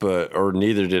 But, or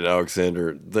neither did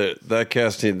Alexander. That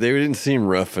casting, they didn't seem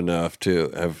rough enough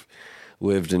to have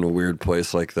lived in a weird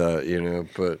place like that, you know,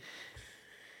 but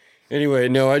anyway,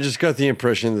 no, I just got the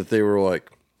impression that they were like,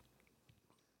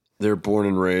 they're born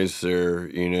and raised there,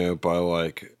 you know, by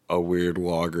like a weird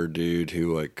logger dude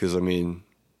who like, cause I mean,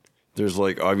 there's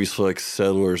like obviously like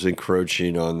settlers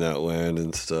encroaching on that land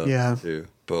and stuff too,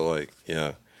 but like,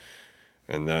 yeah.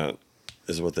 And that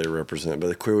is what they represent,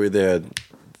 but clearly they had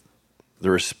the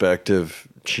respect of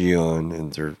Cheon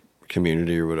and their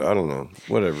community or what, I don't know,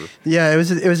 whatever. Yeah, it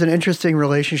was an interesting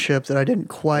relationship that I didn't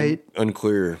quite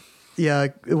unclear. Yeah,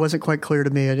 it wasn't quite clear to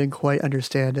me. I didn't quite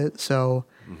understand it. So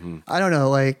I don't know,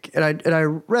 like, and I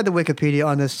read the Wikipedia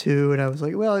on this too, and I was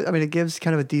like, well, I mean, it gives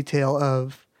kind of a detail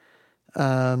of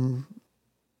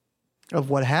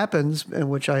what happens, and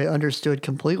which I understood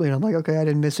completely. And I'm like, okay, I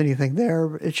didn't miss anything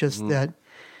there. It's just that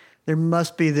there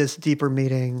must be this deeper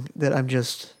meaning that I'm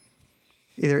just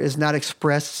either is not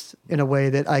expressed in a way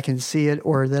that I can see it,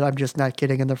 or that I'm just not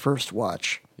getting in the first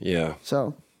watch. Yeah.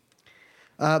 So,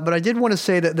 but I did want to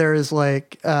say that there is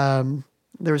like,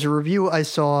 there was a review I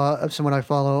saw of someone I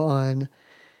follow on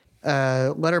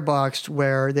Letterboxd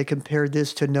where they compared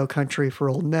this to No Country for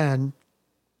Old Men,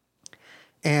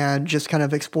 and just kind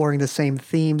of exploring the same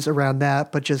themes around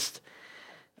that, but just,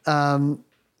 you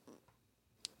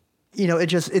know,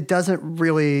 it doesn't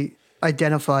really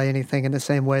identify anything in the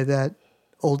same way that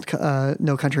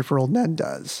No Country for Old Men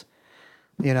does.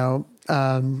 You know,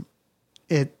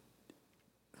 it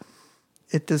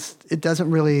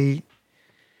doesn't really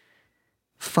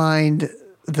find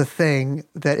the thing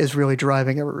that is really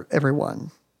driving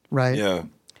everyone, right? Yeah.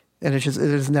 And it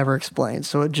is never explained.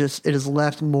 So it is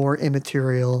left more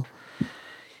immaterial.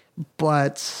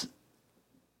 But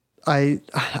I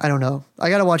don't know.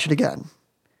 I got to watch it again.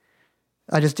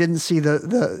 I just didn't see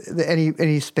the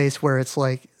any space where it's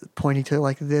like pointing to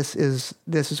like this is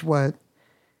what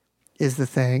is the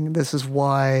thing. This is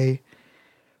why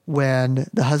when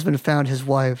the husband found his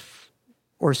wife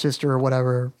or sister or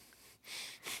whatever,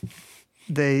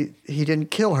 he didn't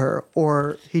kill her,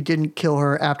 or he didn't kill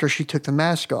her after she took the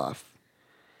mask off.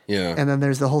 Yeah. And then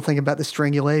there's the whole thing about the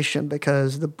strangulation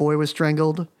because the boy was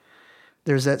strangled.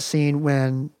 There's that scene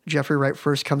when Jeffrey Wright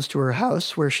first comes to her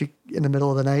house where she, in the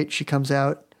middle of the night, she comes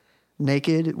out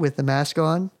naked with the mask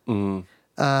on,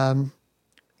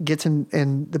 gets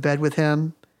in the bed with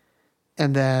him,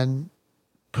 and then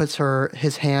puts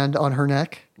his hand on her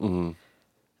neck. And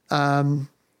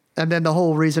then the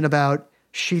whole reason about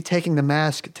she taking the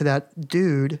mask to that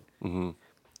dude,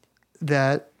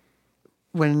 that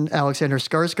when Alexander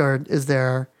Skarsgård is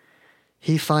there,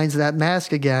 he finds that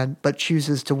mask again, but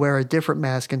chooses to wear a different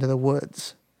mask into the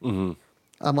woods. I'm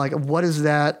like, what is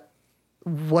that?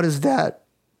 What is that?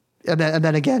 And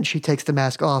then again, she takes the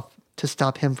mask off to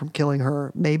stop him from killing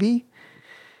her, maybe?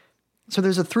 So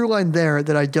there's a through line there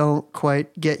that I don't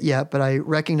quite get yet, but I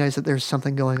recognize that there's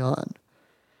something going on.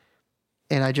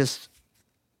 And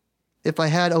if I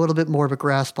had a little bit more of a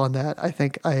grasp on that, I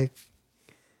think I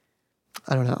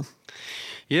don't know.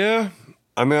 Yeah.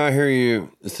 I mean, I hear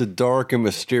you. It's a dark and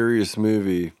mysterious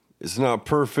movie. It's not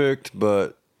perfect,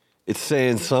 but it's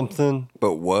saying something,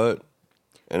 but what?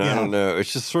 And I don't know.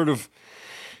 It's just sort of,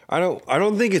 I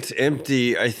don't think it's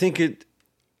empty. I think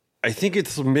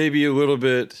it's maybe a little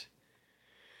bit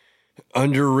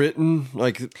underwritten,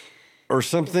 like, or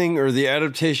something, or the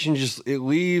adaptation it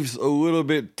leaves a little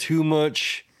bit too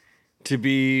much to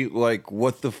be like,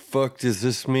 what the fuck does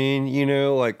this mean? You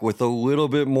know, like with a little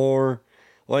bit more,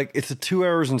 like it's a 2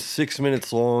 hours and 6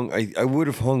 minutes long. I would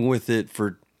have hung with it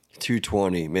for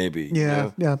 220 maybe. Yeah. You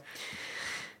know? Yeah.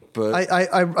 But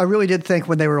I really did think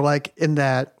when they were like in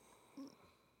that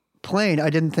plane, I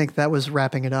didn't think that was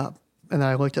wrapping it up. And then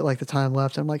I looked at like the time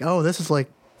left and I'm like, oh, this is like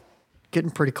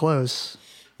getting pretty close.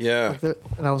 yeah.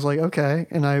 And I was like, okay.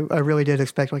 And I really did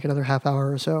expect like another half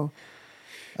hour or so.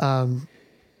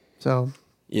 So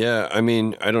Yeah, I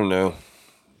mean, I don't know.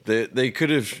 They could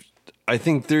have. I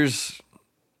think there's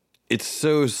it's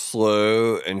so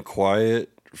slow and quiet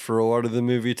for a lot of the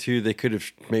movie too. They could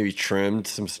have maybe trimmed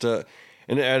some stuff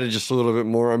and added just a little bit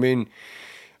more. I mean,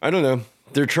 I don't know.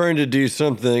 They're trying to do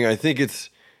something. I think it's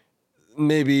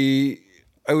maybe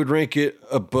I would rank it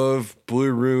above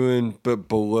Blue Ruin, but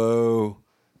below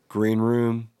Green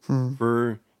Room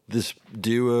for this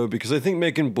duo, because I think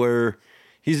Macon Blair,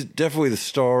 he's definitely the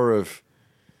star of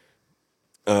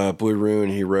Blue Ruin.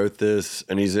 He wrote this,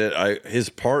 and his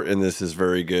part in this is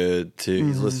very good too.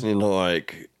 He's listening to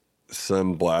like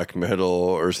some black metal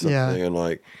or something, and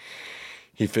like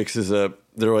he fixes up.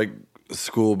 They're like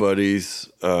school buddies.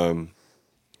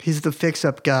 He's the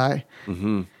fix-up guy,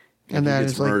 and that he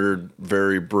gets is like murdered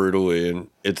very brutally, and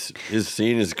his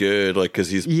scene is good, like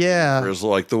because there's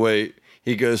like the way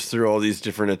he goes through all these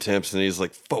different attempts, and he's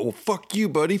like, well, fuck you,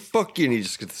 buddy, fuck you, and he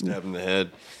just gets stabbed in the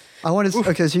head. I want to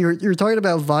okay, so you're talking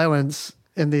about violence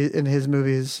in his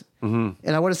movies, and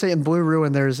I want to say in Blue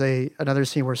Ruin there's another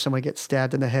scene where someone gets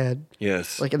stabbed in the head,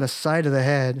 like in the side of the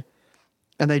head,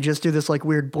 and they just do this like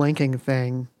weird blinking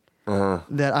thing.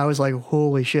 That I was like,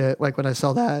 holy shit. Like when I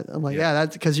saw that, I'm like, yeah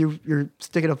that's because you're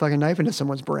sticking a fucking knife into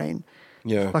someone's brain.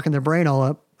 Yeah. Fucking their brain all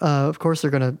up. Of course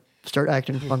they're going to start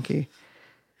acting funky.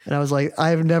 And I was like,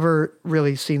 I've never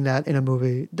really seen that in a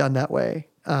movie done that way.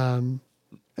 And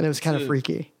it was kind of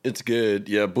freaky. It's good.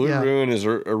 Yeah. Blue Ruin is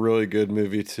a really good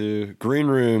movie too. Green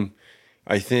Room,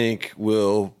 I think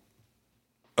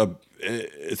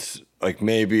it's like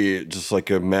maybe just like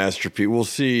a masterpiece. We'll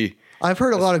see. I've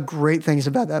heard a lot of great things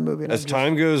about that movie. As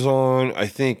time goes on, I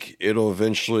think it'll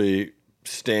eventually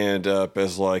stand up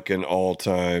as like an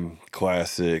all-time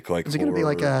classic, like is it gonna be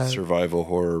like a survival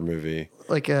horror movie.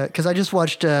 Like, because I just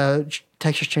watched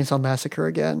Texas Chainsaw Massacre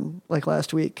again, like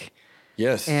last week.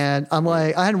 Yes. And I'm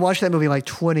like, I hadn't watched that movie in like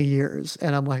 20 years,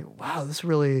 and I'm like, wow, this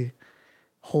really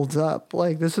holds up.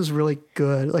 Like, this is really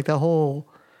good. Like the whole,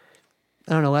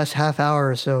 I don't know, last half hour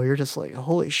or so, you're just like,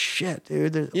 holy shit,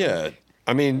 dude. Yeah.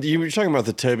 I mean, you were talking about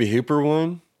the Tobe Hooper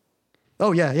one?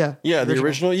 Oh, yeah. Yeah, the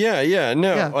original? Yeah.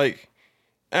 No, like,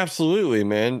 absolutely,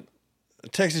 man.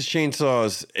 Texas Chainsaw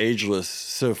is ageless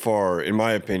so far, in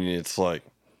my opinion. It's like,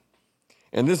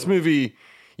 and this movie,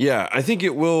 I think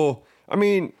it will. I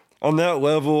mean, on that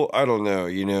level, I don't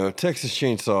know. Texas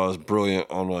Chainsaw is brilliant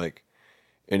on like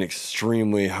an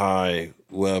extremely high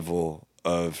level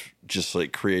of just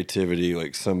like creativity,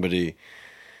 like somebody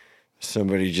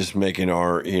just making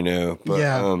art,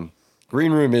 But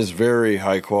Green Room is very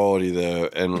high quality though,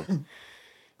 and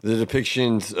the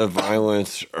depictions of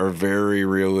violence are very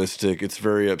realistic. It's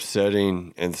very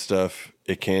upsetting and stuff.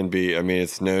 It can be. I mean,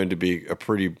 it's known to be a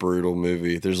pretty brutal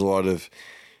movie. There's a lot of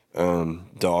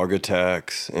dog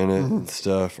attacks in it and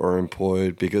stuff are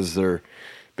employed because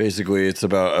it's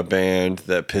about a band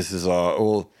that pisses off.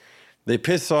 Well, they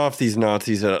piss off these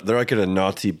Nazis. They're like at a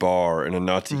Nazi bar in a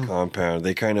Nazi compound.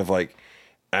 They kind of like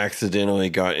accidentally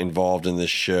got involved in this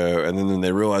show, and then when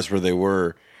they realized where they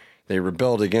were, they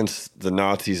rebelled against the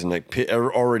Nazis and like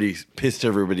already pissed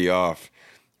everybody off.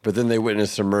 But then they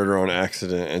witnessed a murder on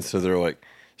accident, and so they're like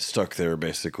stuck there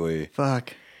basically.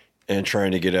 Fuck. And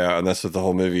trying to get out, and that's what the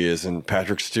whole movie is. And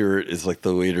Patrick Stewart is like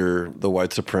the leader, the white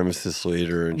supremacist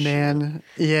leader. And man,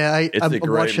 it's a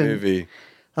great movie.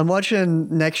 I'm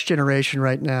watching Next Generation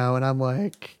right now, and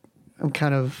I'm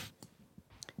kind of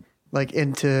like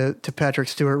into Patrick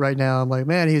Stewart right now. I'm like,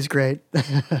 man, he's great.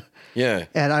 Yeah,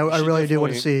 and I really do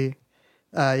want to see,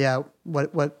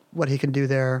 what he can do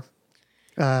there.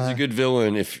 He's a good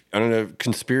villain. If I don't know,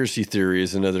 Conspiracy Theory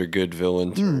is another good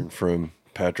villain turn from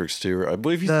Patrick Stewart. I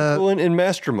believe he's the villain in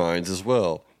Masterminds as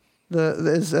well.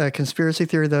 There's Conspiracy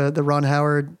Theory, the Ron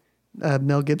Howard,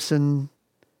 Mel Gibson.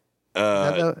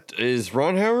 Is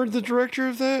Ron Howard the director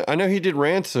of that? I know he did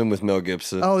Ransom with Mel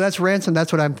Gibson. Oh, that's Ransom.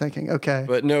 That's what I'm thinking. Okay.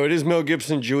 But no, it is Mel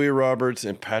Gibson, Julia Roberts,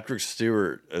 and Patrick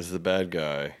Stewart as the bad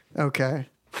guy. Okay.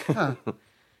 Huh.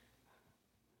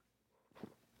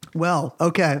 Well,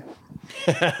 okay.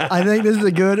 I think this is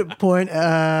a good point,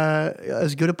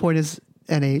 as good a point as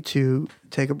any to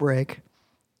take a break.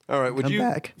 All right. Would you,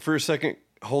 back. For a second,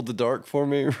 hold the dark for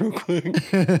me real quick?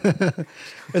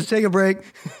 Let's take a break,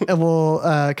 and we'll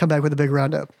come back with a big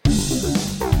roundup.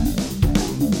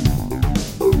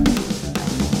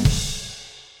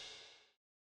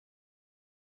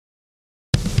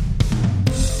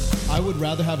 I would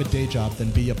rather have a day job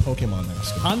than be a Pokemon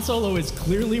master. Han Solo is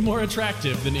clearly more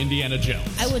attractive than Indiana Jones.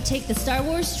 I would take the Star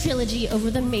Wars trilogy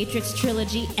over the Matrix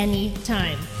trilogy any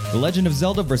time. The Legend of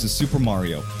Zelda versus Super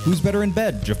Mario. Who's better in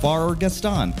bed, Jafar or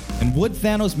Gaston? And would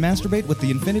Thanos masturbate with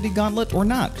the Infinity Gauntlet or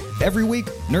not? Every week,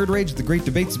 Nerd Rage The Great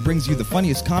Debates brings you the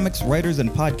funniest comics, writers, and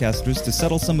podcasters to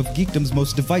settle some of geekdom's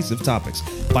most divisive topics.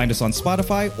 Find us on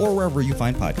Spotify or wherever you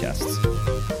find podcasts.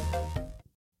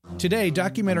 Today,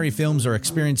 documentary films are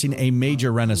experiencing a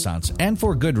major renaissance, and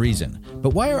for good reason. But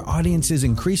why are audiences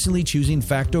increasingly choosing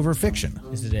fact over fiction?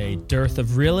 Is it a dearth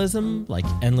of realism, like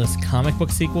endless comic book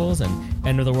sequels and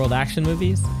end-of-the-world action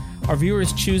movies? Are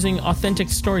viewers choosing authentic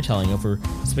storytelling over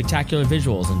spectacular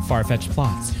visuals and far-fetched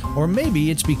plots? Or maybe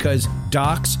it's because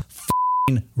docs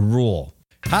f***ing rule.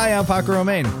 Hi, I'm Paco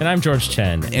Romaine. And I'm George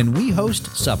Chen. And we host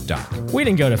SupDoc. We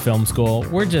didn't go to film school.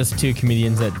 We're just two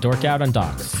comedians that dork out on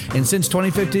docs. And since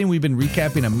 2015, we've been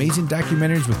recapping amazing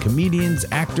documentaries with comedians,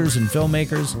 actors, and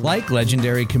filmmakers like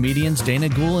legendary comedians Dana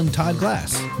Gould and Todd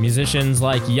Glass. Musicians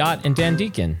like Yacht and Dan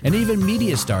Deacon. And even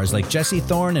media stars like Jesse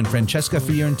Thorne and Francesca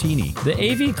Fiorentini.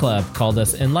 The AV Club called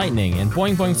us enlightening, and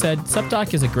Boing Boing said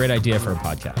SupDoc is a great idea for a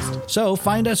podcast. So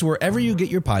find us wherever you get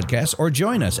your podcasts or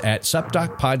join us at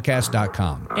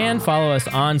supdocpodcast.com. And follow us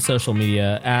on social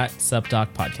media at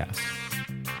SupDoc Podcast.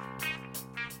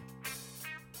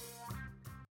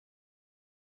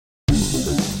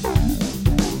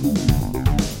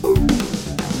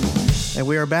 And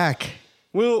we are back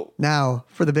Well, now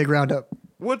for the big roundup.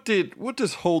 what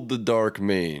does hold the dark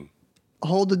mean?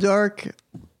 Hold the dark.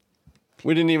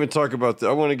 We didn't even talk about that.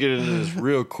 I want to get into this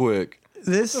real quick. What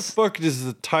the This, fuck does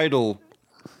the title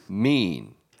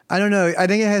mean? I don't know. I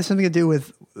think it has something to do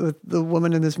with the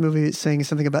woman in this movie saying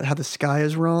something about how the sky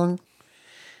is wrong.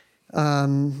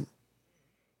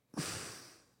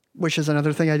 Which is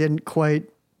another thing I didn't quite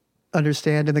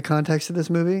understand in the context of this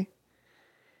movie.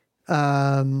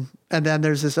 And then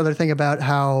there's this other thing about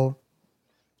how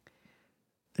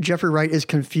Jeffrey Wright is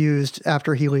confused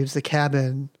after he leaves the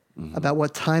cabin about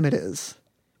what time it is,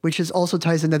 which is also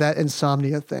ties into that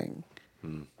insomnia thing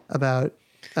about,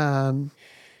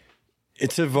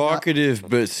 It's evocative,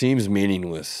 but seems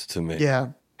meaningless to me. yeah.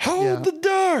 Hold Yeah. the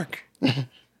dark.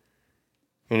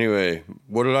 Anyway,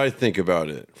 what did I think about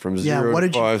it? From Yeah, 0 what to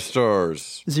did you- 5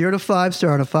 stars. 0 to 5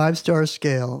 star on a 5-star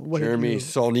scale. What did Jeremy you-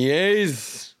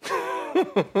 Saulnier's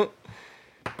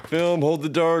film Hold the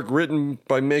Dark, written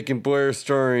by Macon Blair,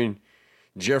 starring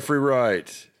Jeffrey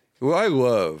Wright, who I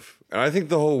love. And I think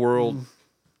the whole world,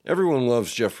 everyone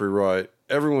loves Jeffrey Wright.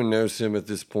 Everyone knows him at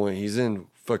this point. He's in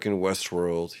fucking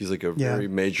Westworld. He's like a Yeah. very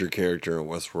major character in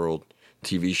Westworld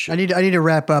TV show. I need to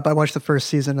wrap up. I watched the first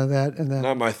season of that, and then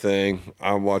Not my thing.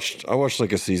 I watched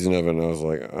like a season of it, and I was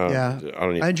like, yeah, I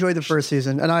don't even. I enjoyed the first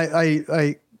season, and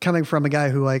I coming from a guy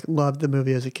who like loved the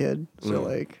movie as a kid, so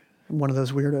like I'm one of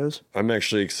those weirdos. I'm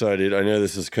actually excited. I know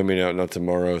this is coming out not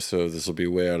tomorrow, so this will be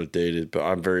way out of dated. But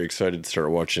I'm very excited to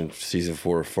start watching season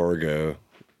 4 of Fargo.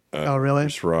 Oh really?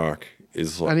 Chris Rock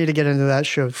is I like need to get into that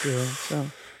show too. So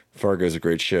Fargo's a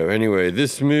great show. Anyway,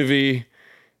 this movie,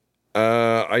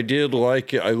 I did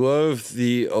like it. I love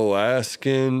the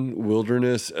Alaskan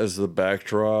wilderness as the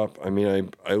backdrop. I mean,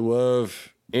 I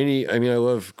love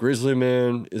Grizzly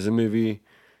Man is a movie.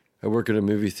 I work at a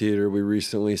movie theater. We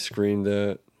recently screened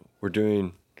that. We're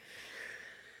doing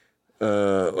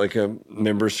like a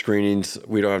member screenings.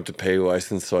 We don't have to pay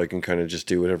license, so I can kind of just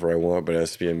do whatever I want, but it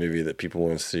has to be a movie that people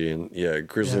want to see. And yeah,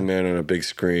 Grizzly Man on a big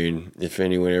screen. If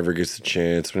anyone ever gets the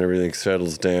chance, when everything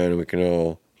settles down, we can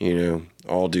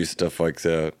all do stuff like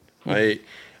that.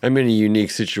 I'm in a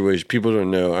unique situation. People don't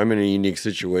know. I'm in a unique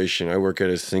situation. I work at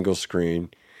a single screen,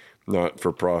 not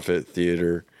for profit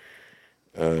theater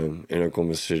in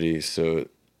Oklahoma City. So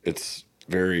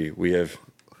we have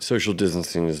social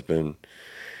distancing has been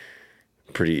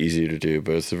pretty easy to do,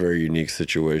 but it's a very unique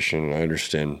situation. I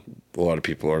understand a lot of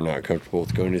people are not comfortable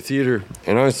with going to theater.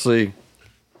 And honestly,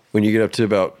 when you get up to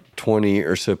about 20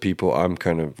 or so people, I'm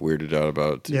kind of weirded out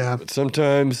about it too. Yeah. But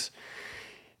sometimes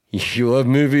you love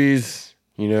movies,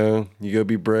 you go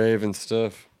be brave and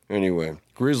stuff. Anyway,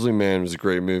 Grizzly Man was a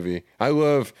great movie. I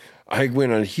went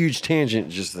on a huge tangent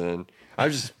just then.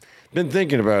 I've just been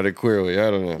thinking about it clearly. I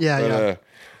don't know. Yeah,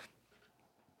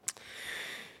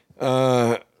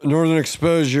 Northern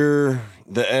Exposure,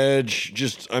 The Edge,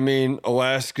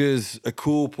 Alaska's a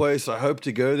cool place. I hope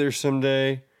to go there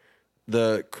someday.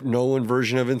 The Nolan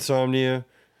version of Insomnia,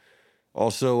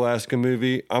 also Alaska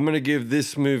movie. I'm going to give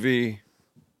this movie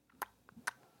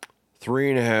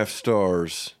 3.5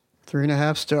 stars.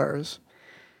 3.5 stars.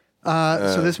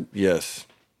 Yes.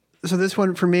 So this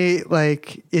one for me,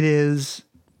 like there's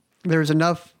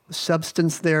enough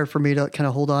substance there for me to kind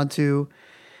of hold on to.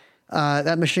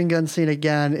 That machine gun scene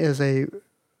again is a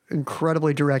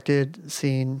incredibly directed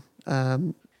scene,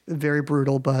 very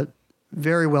brutal, but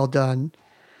very well done.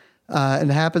 And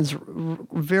it happens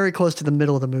very close to the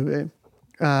middle of the movie.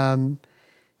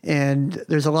 And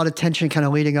there's a lot of tension kind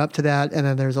of leading up to that. And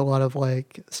then there's a lot of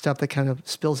like stuff that kind of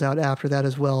spills out after that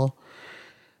as well.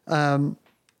 And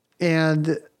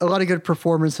a lot of good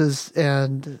performances.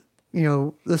 And, you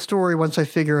know, the story, once I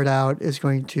figure it out, is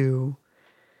going to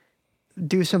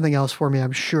do something else for me,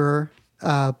 I'm sure.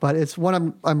 But it's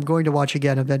one I'm going to watch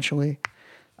again eventually.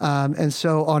 And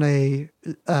so on a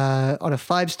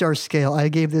 5-star scale, I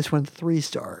gave this one 3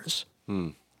 stars.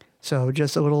 So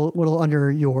just a little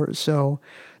under yours. So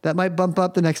that might bump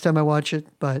up the next time I watch it,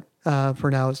 but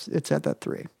for now it's at that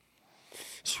 3.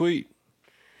 Sweet.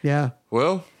 Yeah.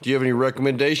 Well, do you have any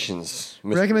recommendations?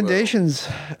 Mr. Recommendations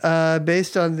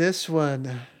based on this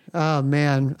one. Oh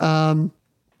man.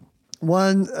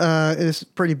 One is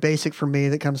pretty basic for me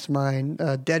that comes to mind.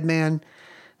 Dead Man,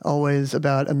 always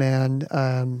about a man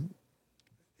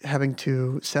having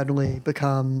to suddenly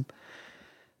become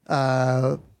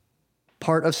part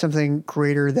of something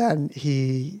greater than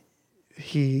he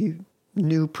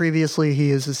knew previously. He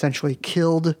is essentially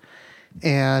killed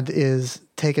and is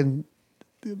taken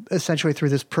essentially through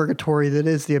this purgatory that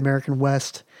is the American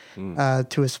West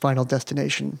to his final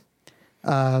destination.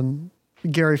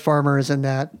 Gary Farmer is in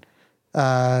that,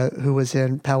 who was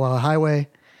in Powwow Highway.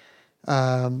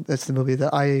 That's the movie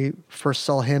that I first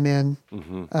saw him in.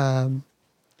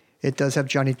 It does have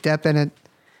Johnny Depp in it,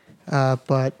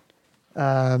 but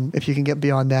if you can get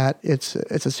beyond that, it's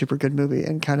a super good movie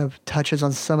and kind of touches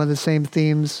on some of the same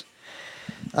themes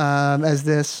as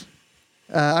this.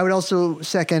 I would also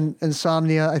second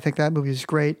Insomnia. I think that movie is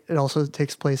great. It also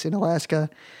takes place in Alaska.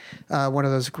 One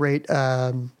of those great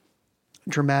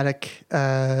dramatic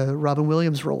Robin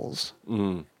Williams roles.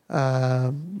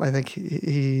 I think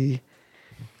he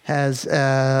has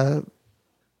done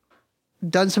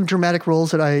some dramatic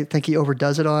roles that I think he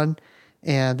overdoes it on,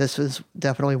 and this is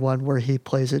definitely one where he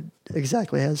plays it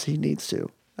exactly as he needs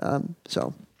to.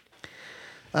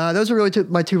 Those are really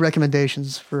my 2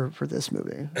 recommendations for this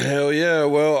movie. Hell yeah.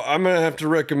 Well, I'm going to have to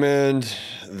recommend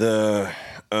the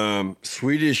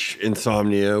Swedish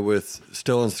Insomnia with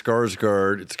Stellan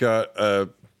Skarsgård. It's got a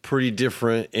pretty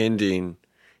different ending,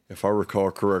 if I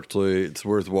recall correctly. It's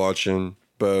worth watching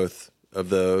both of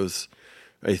those,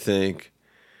 I think.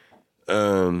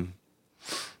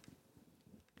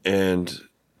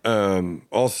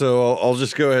 Also, I'll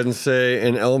just go ahead and say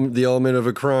The Element of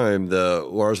a Crime, the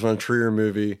Lars von Trier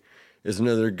movie, is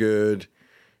another good,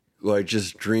 like,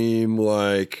 just dream,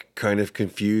 like, kind of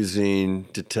confusing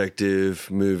detective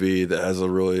movie that has a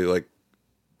really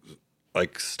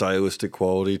like stylistic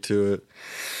quality to it.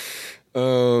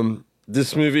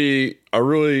 This movie, I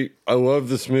love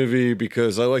this movie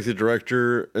because I like the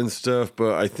director and stuff,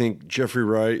 but I think Jeffrey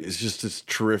Wright is just this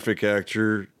terrific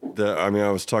actor I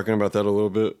was talking about that a little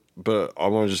bit, but I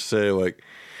want to just say, like,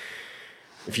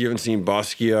 if you haven't seen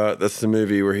Basquiat, that's the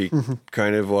movie where he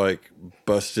kind of like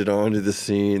busted onto the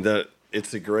scene. That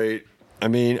it's a great, I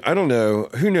don't know,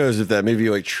 who knows if that movie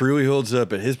like truly holds up,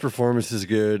 but his performance is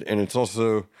good. And it's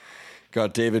also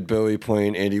got David Bowie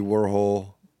playing Andy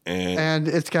Warhol. And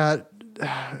it's got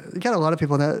a lot of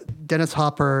people in that. Dennis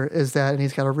Hopper is that, and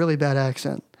he's got a really bad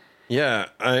accent. Yeah,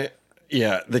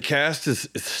 the cast is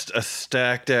a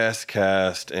stacked ass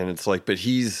cast, and it's like, but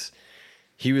he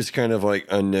was kind of like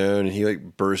unknown, and he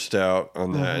like burst out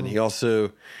on that, and he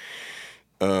also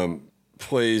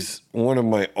plays one of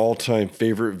my all-time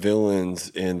favorite villains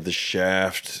in the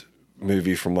Shaft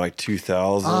movie from like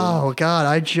 2000. Oh God,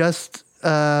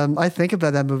 I think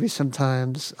about that movie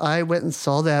sometimes. I went and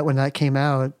saw that when that came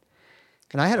out.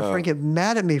 And I had a friend get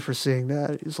mad at me for seeing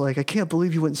that. He's like, I can't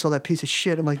believe you went and saw that piece of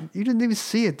shit. I'm like, you didn't even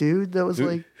see it, dude. That was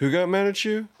who got mad at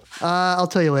you? I'll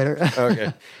tell you later.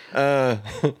 Okay.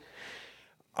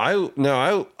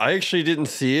 I actually didn't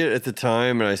see it at the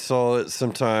time, and I saw it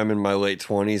sometime in my late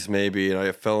 20s maybe, and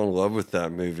I fell in love with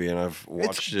that movie, and I've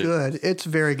watched it. It's good. It's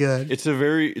very good. It's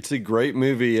a great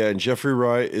movie, yeah, and Jeffrey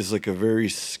Wright is like a very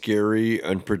scary,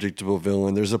 unpredictable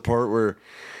villain. There's a part where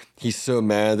he's so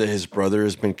mad that his brother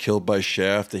has been killed by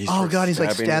Shaft that he's he's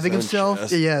like stabbing himself.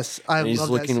 Chest. Yes, I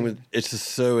love that scene. It's just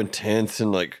so intense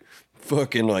and like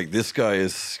fucking like this guy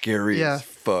is scary as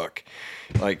fuck.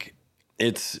 Like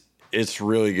it's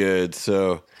really good.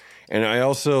 So, and I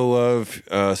also love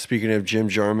speaking of Jim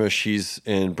Jarmusch, he's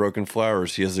in Broken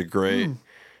Flowers. He has a great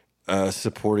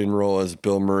supporting role as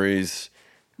Bill Murray's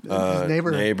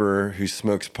neighbor who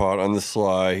smokes pot on the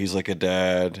sly. He's like a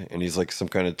dad, and he's like some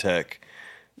kind of tech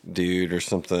dude or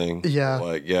something. Yeah.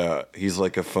 Like, he's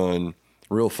like a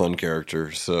real fun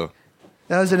character. So,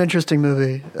 That was an interesting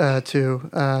movie, too.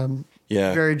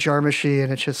 yeah. Very Jarmushy,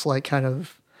 and it's just like kind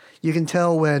of, you can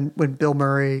tell when Bill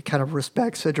Murray kind of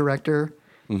respects a director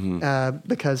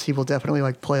because he will definitely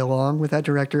like play along with that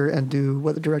director and do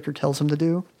what the director tells him to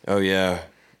do. Oh, yeah.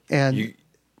 And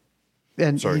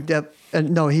Sorry.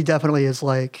 he definitely is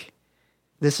like,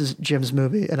 this is Jim's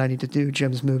movie, and I need to do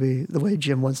Jim's movie the way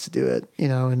Jim wants to do it, you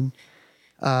know. And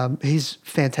he's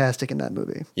fantastic in that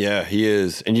movie. Yeah, he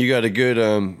is. And you got a good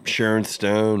Sharon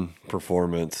Stone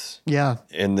performance. Yeah,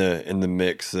 in the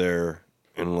mix there.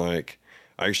 And like,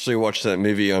 I actually watched that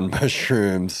movie on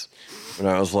mushrooms when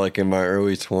I was like in my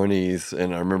early 20s,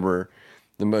 and I remember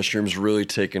the mushrooms really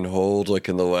taking hold like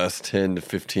in the last 10 to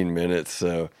 15 minutes.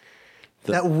 So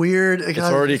that weird. it's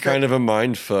already kind of a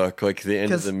mind fuck, like the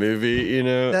end of the movie, you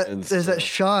know. There's that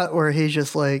shot where he's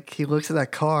just like, he looks at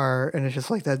that car, and it's just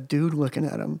like that dude looking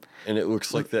at him, and it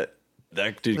looks like that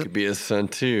dude could be his son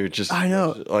too. Just I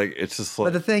know, like it's just like.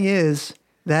 But the thing is,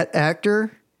 that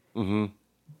actor,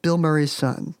 Bill Murray's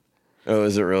son. Oh,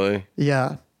 is it really?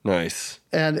 Yeah. Nice.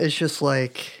 And it's just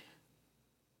like,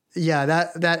 yeah,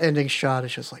 that ending shot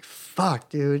is just like, fuck,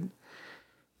 dude.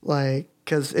 Like,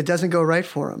 because it doesn't go right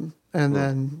for him. And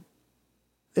then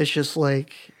it's just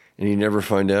like. And you never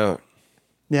find out.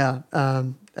 Yeah.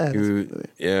 It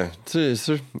is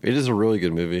a really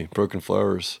good movie, Broken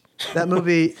Flowers. That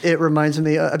movie, it reminds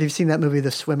me, have you seen that movie, The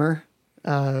Swimmer?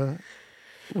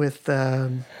 With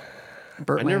Burt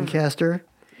Lancaster?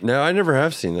 No, I never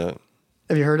have seen that.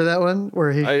 Have you heard of that one? Where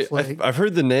I've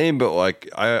heard the name, but like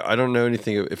I don't know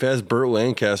anything. If it has Burt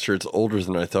Lancaster, it's older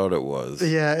than I thought it was.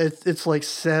 Yeah, it's like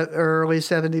early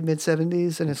 70s, mid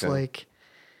 70s, and it's like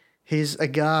he's a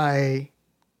guy,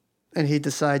 and he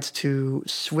decides to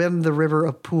swim the river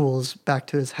of pools back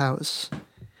to his house,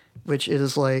 which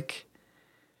is like,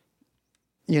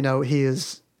 you know, he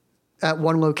is at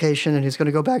one location and he's going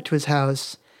to go back to his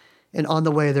house, and on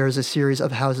the way there is a series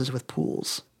of houses with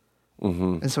pools.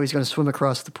 And so he's going to swim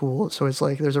across the pool. So it's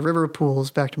like, there's a river of pools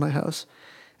back to my house.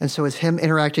 And so it's him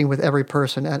interacting with every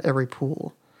person at every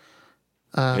pool.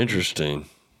 Interesting.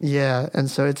 Yeah. And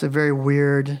so it's a very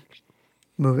weird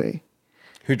movie.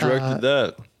 Who directed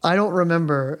that? I don't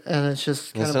remember. And it's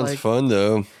just kind That of sounds like, fun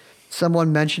though.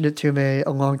 someone mentioned it to me a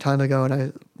long time ago. And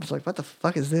I was like, what the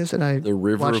fuck is this? And I The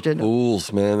River watched of it.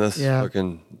 Pools, man. That's Yeah.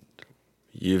 fucking.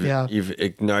 You've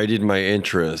ignited my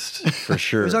interest for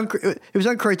sure. It was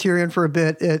on Criterion for a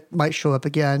bit. It might show up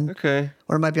again. Okay.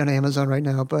 Or it might be on Amazon right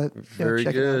now. But yeah, Very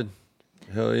check it out. good.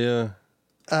 Hell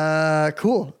yeah.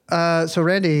 Cool. So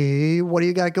Randy, what do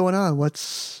you got going on?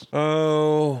 What's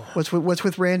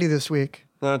with Randy this week?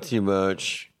 Not too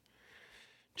much.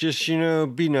 Just,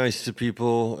 be nice to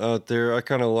people out there. I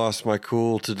kind of lost my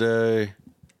cool today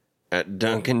at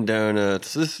Dunkin'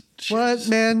 Donuts. What,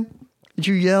 man? Did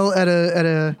you yell at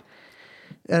an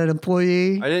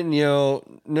employee? I didn't yell.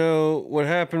 No, what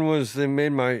happened was they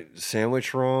made my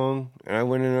sandwich wrong. And I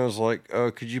went in and I was like,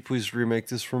 oh, could you please remake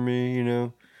this for me,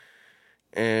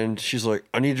 And she's like,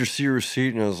 I need to see your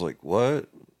receipt. And I was like, what?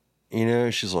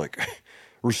 She's like,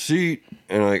 receipt.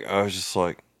 And I was just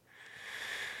like,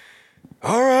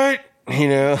 all right.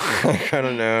 I kind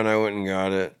of know. And I went and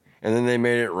got it. And then they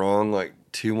made it wrong like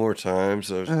 2 more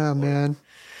times. Man.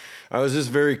 I was just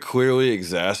very clearly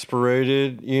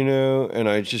exasperated, and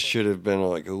I just should have been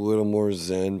like a little more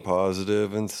zen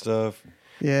positive and stuff.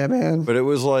 Yeah, man. But it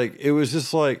was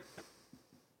just like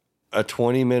a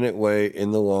 20-minute wait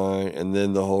in the line, and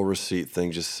then the whole receipt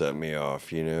thing just set me off,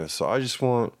 So I just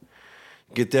want to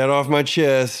get that off my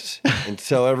chest and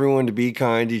tell everyone to be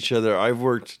kind to each other. I've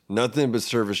worked nothing but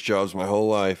service jobs my whole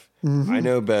life. Mm-hmm. I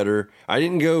know better. I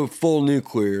didn't go full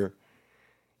nuclear.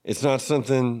 It's not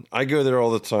something I go there all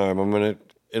the time.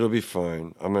 It'll be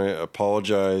fine. I'm going to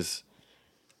apologize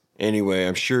anyway.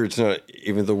 I'm sure it's not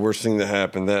even the worst thing that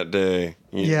happened that day.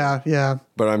 Yeah.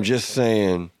 But I'm just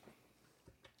saying.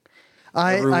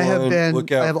 I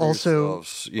have also,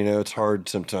 yourselves. It's hard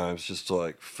sometimes just to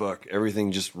like, fuck,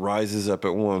 everything just rises up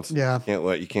at once. Yeah.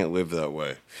 You can't live that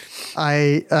way.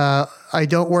 I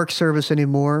don't work service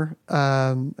anymore.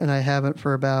 And I haven't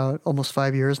for about almost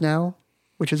 5 years now,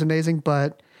 which is amazing.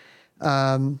 But,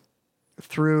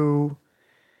 through,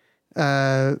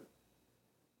 until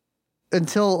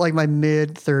like my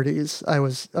mid 30s,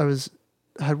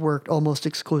 I had worked almost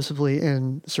exclusively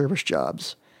in service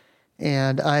jobs.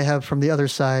 And I have, from the other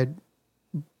side,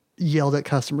 yelled at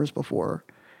customers before.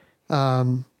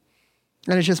 And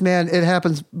it's just, man, it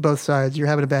happens both sides. You're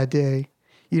having a bad day.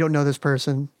 You don't know this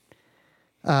person.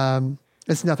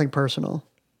 It's nothing personal.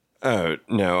 Oh,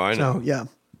 no, I know. So, yeah.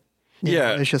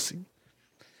 Yeah. It's just...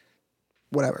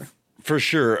 whatever. For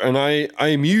sure. And I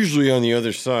am usually on the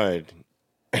other side.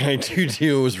 And I do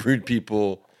deal with rude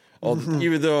people.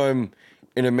 Even though I'm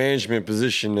in a management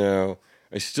position now,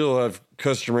 I still have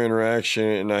customer interaction,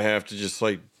 and I have to just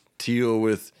like deal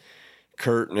with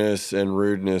curtness and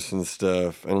rudeness and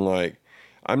stuff. And like,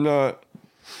 I know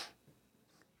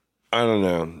I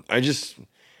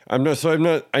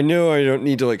know I don't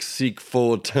need to like seek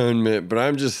full atonement, but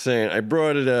I'm just saying I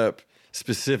brought it up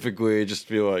specifically just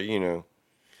to be like,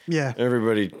 Yeah.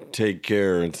 everybody take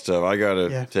care and stuff. I got to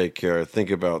Yeah. take care,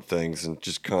 think about things and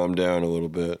just calm down a little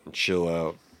bit and chill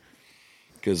out.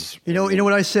 Because You know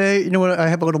what I say? You know what? I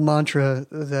have a little mantra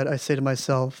that I say to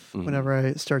myself whenever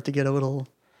I start to get a little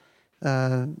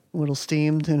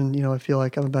steamed and, I feel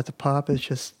like I'm about to pop.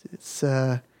 It's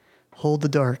hold the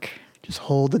dark. Just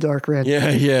hold the dark, Randy.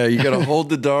 Yeah, you got to hold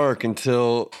the dark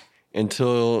until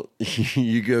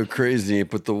you go crazy and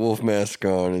put the wolf mask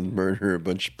on and murder a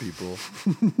bunch of people.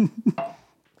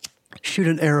 Shoot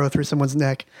an arrow through someone's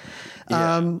neck.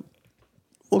 Yeah.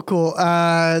 Well, cool.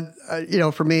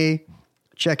 For me,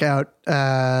 check out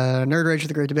Nerd Rage with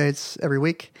the Great Debates every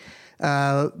week.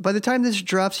 By the time this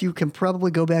drops, you can probably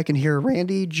go back and hear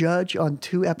Randy judge on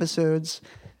 2 episodes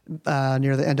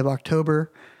near the end of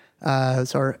October.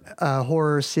 It's our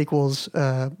horror sequels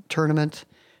tournament,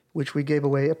 which we gave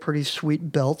away a pretty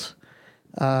sweet belt,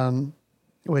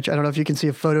 which I don't know if you can see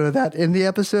a photo of that in the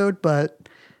episode, but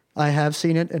I have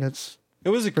seen it, and it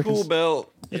was a cool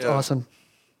belt. It's awesome.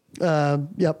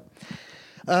 Yep.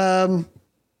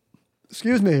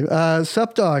 Excuse me.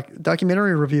 Supdoc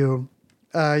documentary review.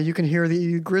 You can hear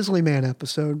the Grizzly Man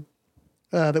episode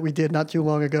that we did not too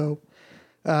long ago,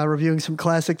 reviewing some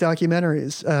classic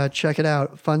documentaries. Check it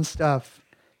out. Fun stuff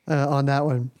on that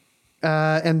one.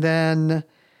 And then,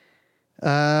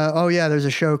 there's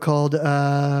a show called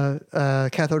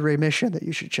Cathode Ray Mission that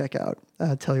you should check out.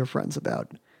 Tell your friends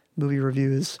about movie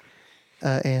reviews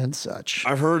and such.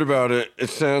 I've heard about it. It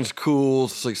sounds cool.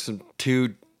 It's like some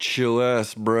 2 chill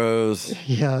ass bros.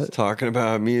 Yeah. Talking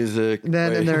about music.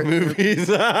 Then in their movies.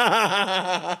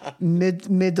 mid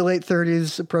to late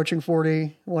 30s, approaching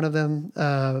 40. One of them.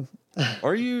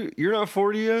 You're not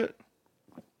 40 yet?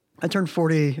 I turned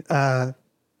 40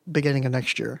 beginning of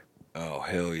next year. Oh,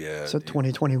 hell yeah. So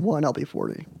 2021, I'll be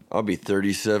 40. I'll be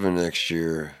 37 next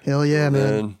year. Hell yeah, And man.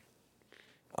 then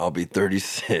I'll be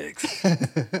 36.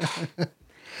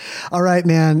 All right,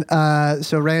 man.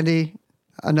 So Randy,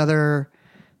 another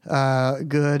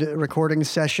good recording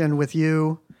session with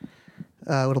you.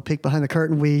 A little peek behind the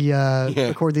curtain. We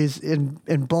record these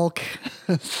in bulk,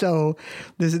 so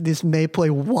this may play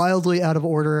wildly out of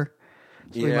order.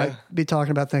 So we might be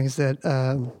talking about things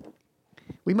that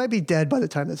we might be dead by the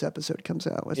time this episode comes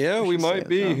out. We might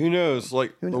be. So. Who knows?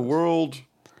 Like the world,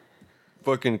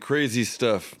 fucking crazy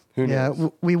stuff. Who knows? Yeah,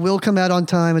 we will come out on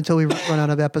time until we run out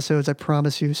of episodes. I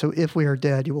promise you. So if we are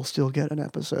dead, you will still get an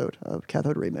episode of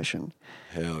Cathode Ray Mission.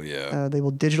 Hell yeah! They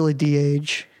will digitally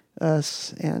de-age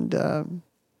us and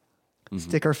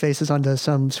stick our faces onto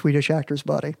some Swedish actor's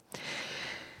body.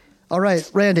 All right,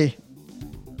 Randy.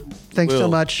 Thanks so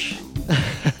much.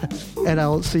 And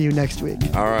I'll see you next week.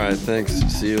 All right, thanks.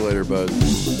 See you later, bud.